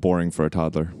so boring for a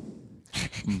toddler.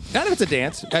 Not if it's a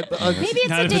dance. Maybe it's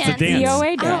Not a if it's a dance. dance. The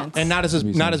OA dance. And not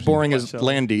as boring as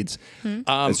land deeds.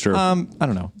 That's true. I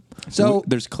don't know. So-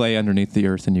 there's clay underneath the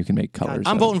earth, and you can make colors.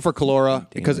 I'm out of voting for Kalora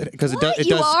because it does. It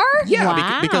You does. are? Yeah,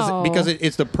 Wow. because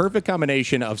it's the perfect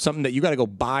combination of something that you got to go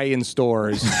buy in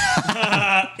stores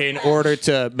in order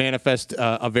to manifest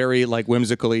a very like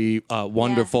whimsically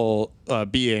wonderful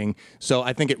being. So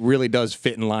I think it really does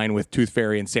fit in line with Tooth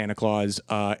Fairy and Santa Claus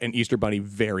and Easter Bunny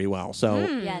very well. So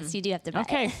Yes, you do have to buy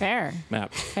Okay, it. fair.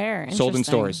 map Fair. sold in Interesting.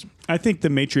 stores. I think the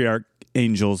matriarch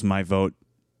angel's my vote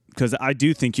because I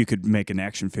do think you could make an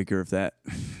action figure of that,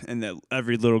 and that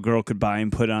every little girl could buy and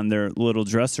put on their little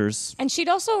dressers. And she'd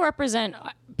also represent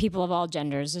people of all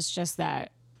genders. It's just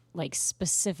that, like,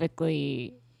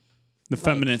 specifically The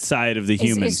feminine side of the is,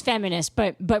 human. is feminist,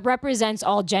 but represents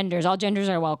all genders. All genders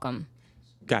are welcome.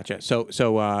 Gotcha. So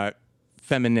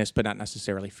feminist, but not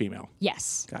necessarily female.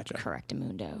 Yes. Gotcha. Correct,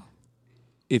 Amundo.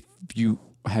 if you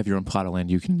have your own plot of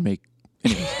land, you can make.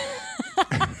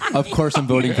 Of course, I'm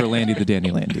voting for Landy the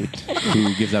Dandy Landy,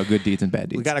 who gives out good deeds and bad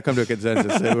deeds. We got to come to a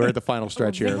consensus. We're at the final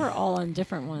stretch They here. were all on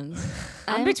different ones.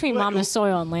 I'm between Mama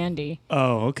Soil and Landy.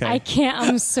 Oh, okay. I can't.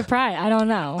 I'm surprised. I don't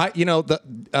know.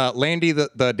 The Landy,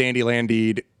 the Dandy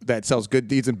Landy that sells good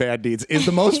deeds and bad deeds is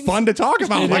the most fun to talk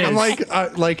about. Like,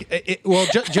 I'm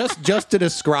just to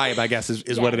describe, I guess,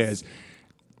 is what it Yes. is.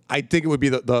 I think it would be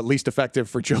the least effective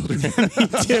for children.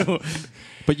 too.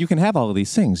 But you can have all of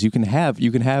these things. You can have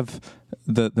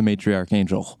the matriarch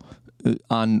angel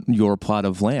on your plot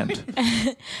of land.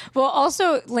 Well,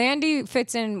 also Landy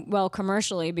fits in well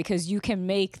commercially because you can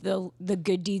make the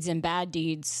good deeds and bad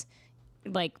deeds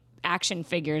like action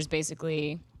figures,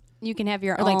 basically. You can have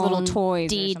your Or like own little toys or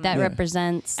deed something. that Yeah.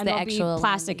 represents And the they'll actual be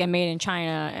plastic and made in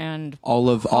China and All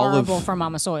of horrible for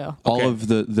Mama Soil. all Okay. of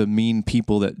the mean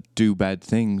people that do bad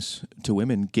things to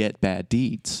women get bad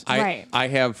deeds. Right. I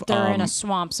have. They're in a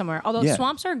swamp somewhere. Although yeah.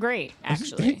 swamps are great,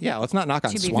 actually. Yeah, let's not knock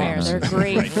on To be swamps. fair, they're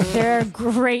great. They're a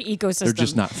great ecosystem. They're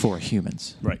just not for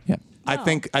humans. Right. Yeah. I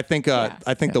think Yeah.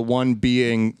 the one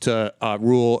being to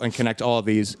rule and connect all of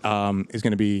these is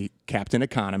going to be Captain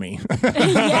Economy.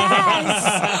 Yes.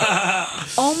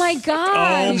 Oh my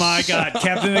god. Oh my God,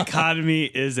 Captain Economy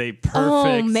is a perfect.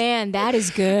 Oh man, that is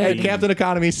good. And Captain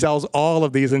Economy sells all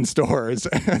of these in stores.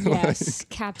 Yes,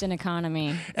 Captain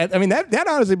Economy. And, I mean that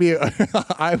honestly be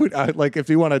I would like if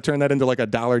you want to turn that into like a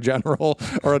Dollar General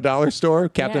or a dollar store,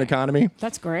 Captain Yeah. Economy.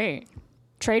 That's great.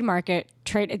 Trademark it.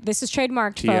 This is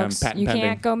trademarked, TM, folks. patent You pending.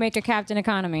 can't go make a Captain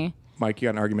Economy. Mike, you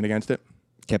got an argument against it?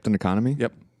 Captain Economy?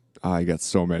 Yep. I got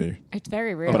so many. It's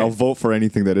very rare. But I'll vote for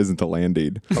anything that isn't the land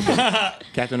deed.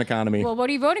 Captain Economy. Well, what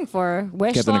are you voting for?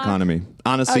 Wish Captain Lock? Economy.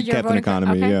 Honestly, you're Captain voting for-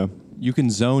 Economy, okay. yeah. You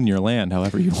can zone your land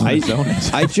however you want to zone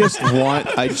it. I just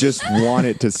want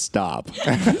it to stop.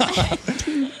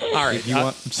 all right. You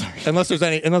want, I'm sorry. Unless there's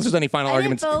any final I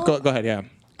arguments, didn't vote. go ahead. Yeah.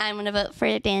 I'm gonna vote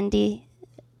for Dandy,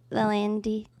 the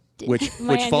Landy. Which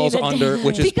Landy falls the under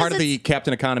which is Because part of the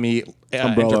Captain Economy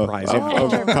Umbrella enterprise.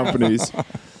 of companies.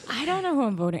 I don't know who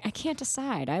I'm voting. I can't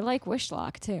decide. I like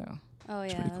Wishlock too. Oh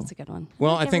yeah, that's a good one.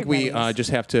 Well, I think we everybody's. just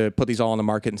have to put these all on the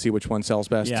market and see which one sells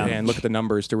best Yeah. and look at the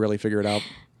numbers to really figure it out.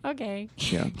 Okay.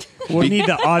 Yeah. We'll need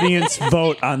the audience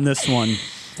vote on this one.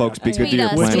 Folks, be good to Tweet your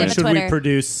us. Which We one have planet. a should we Twitter.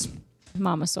 produce?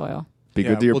 Mama Soil. Be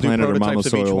good to your we'll planet do or mama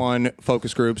prototypes of each soil. one,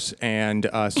 focus groups, and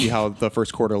see how the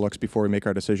first quarter looks before we make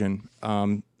our decision.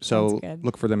 So Sounds good.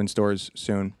 look for them in stores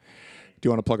soon. Do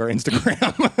you want to plug our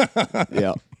Instagram?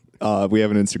 Yeah. We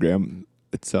have an Instagram.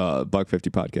 It's Buck50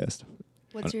 Podcast.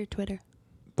 What's your Twitter?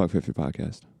 Buck50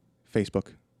 Podcast.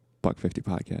 Facebook. Buck50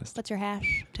 Podcast. What's your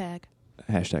hashtag?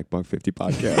 Hashtag Buck50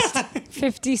 Podcast.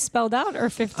 50 spelled out or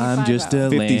 55 I'm just out? a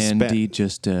 50 landy,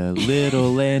 just a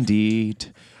little landy.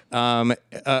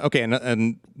 Okay,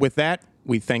 and with that,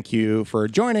 we thank you for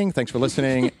joining. Thanks for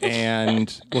listening,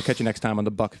 and we'll catch you next time on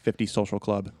the Buck50 Social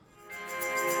Club.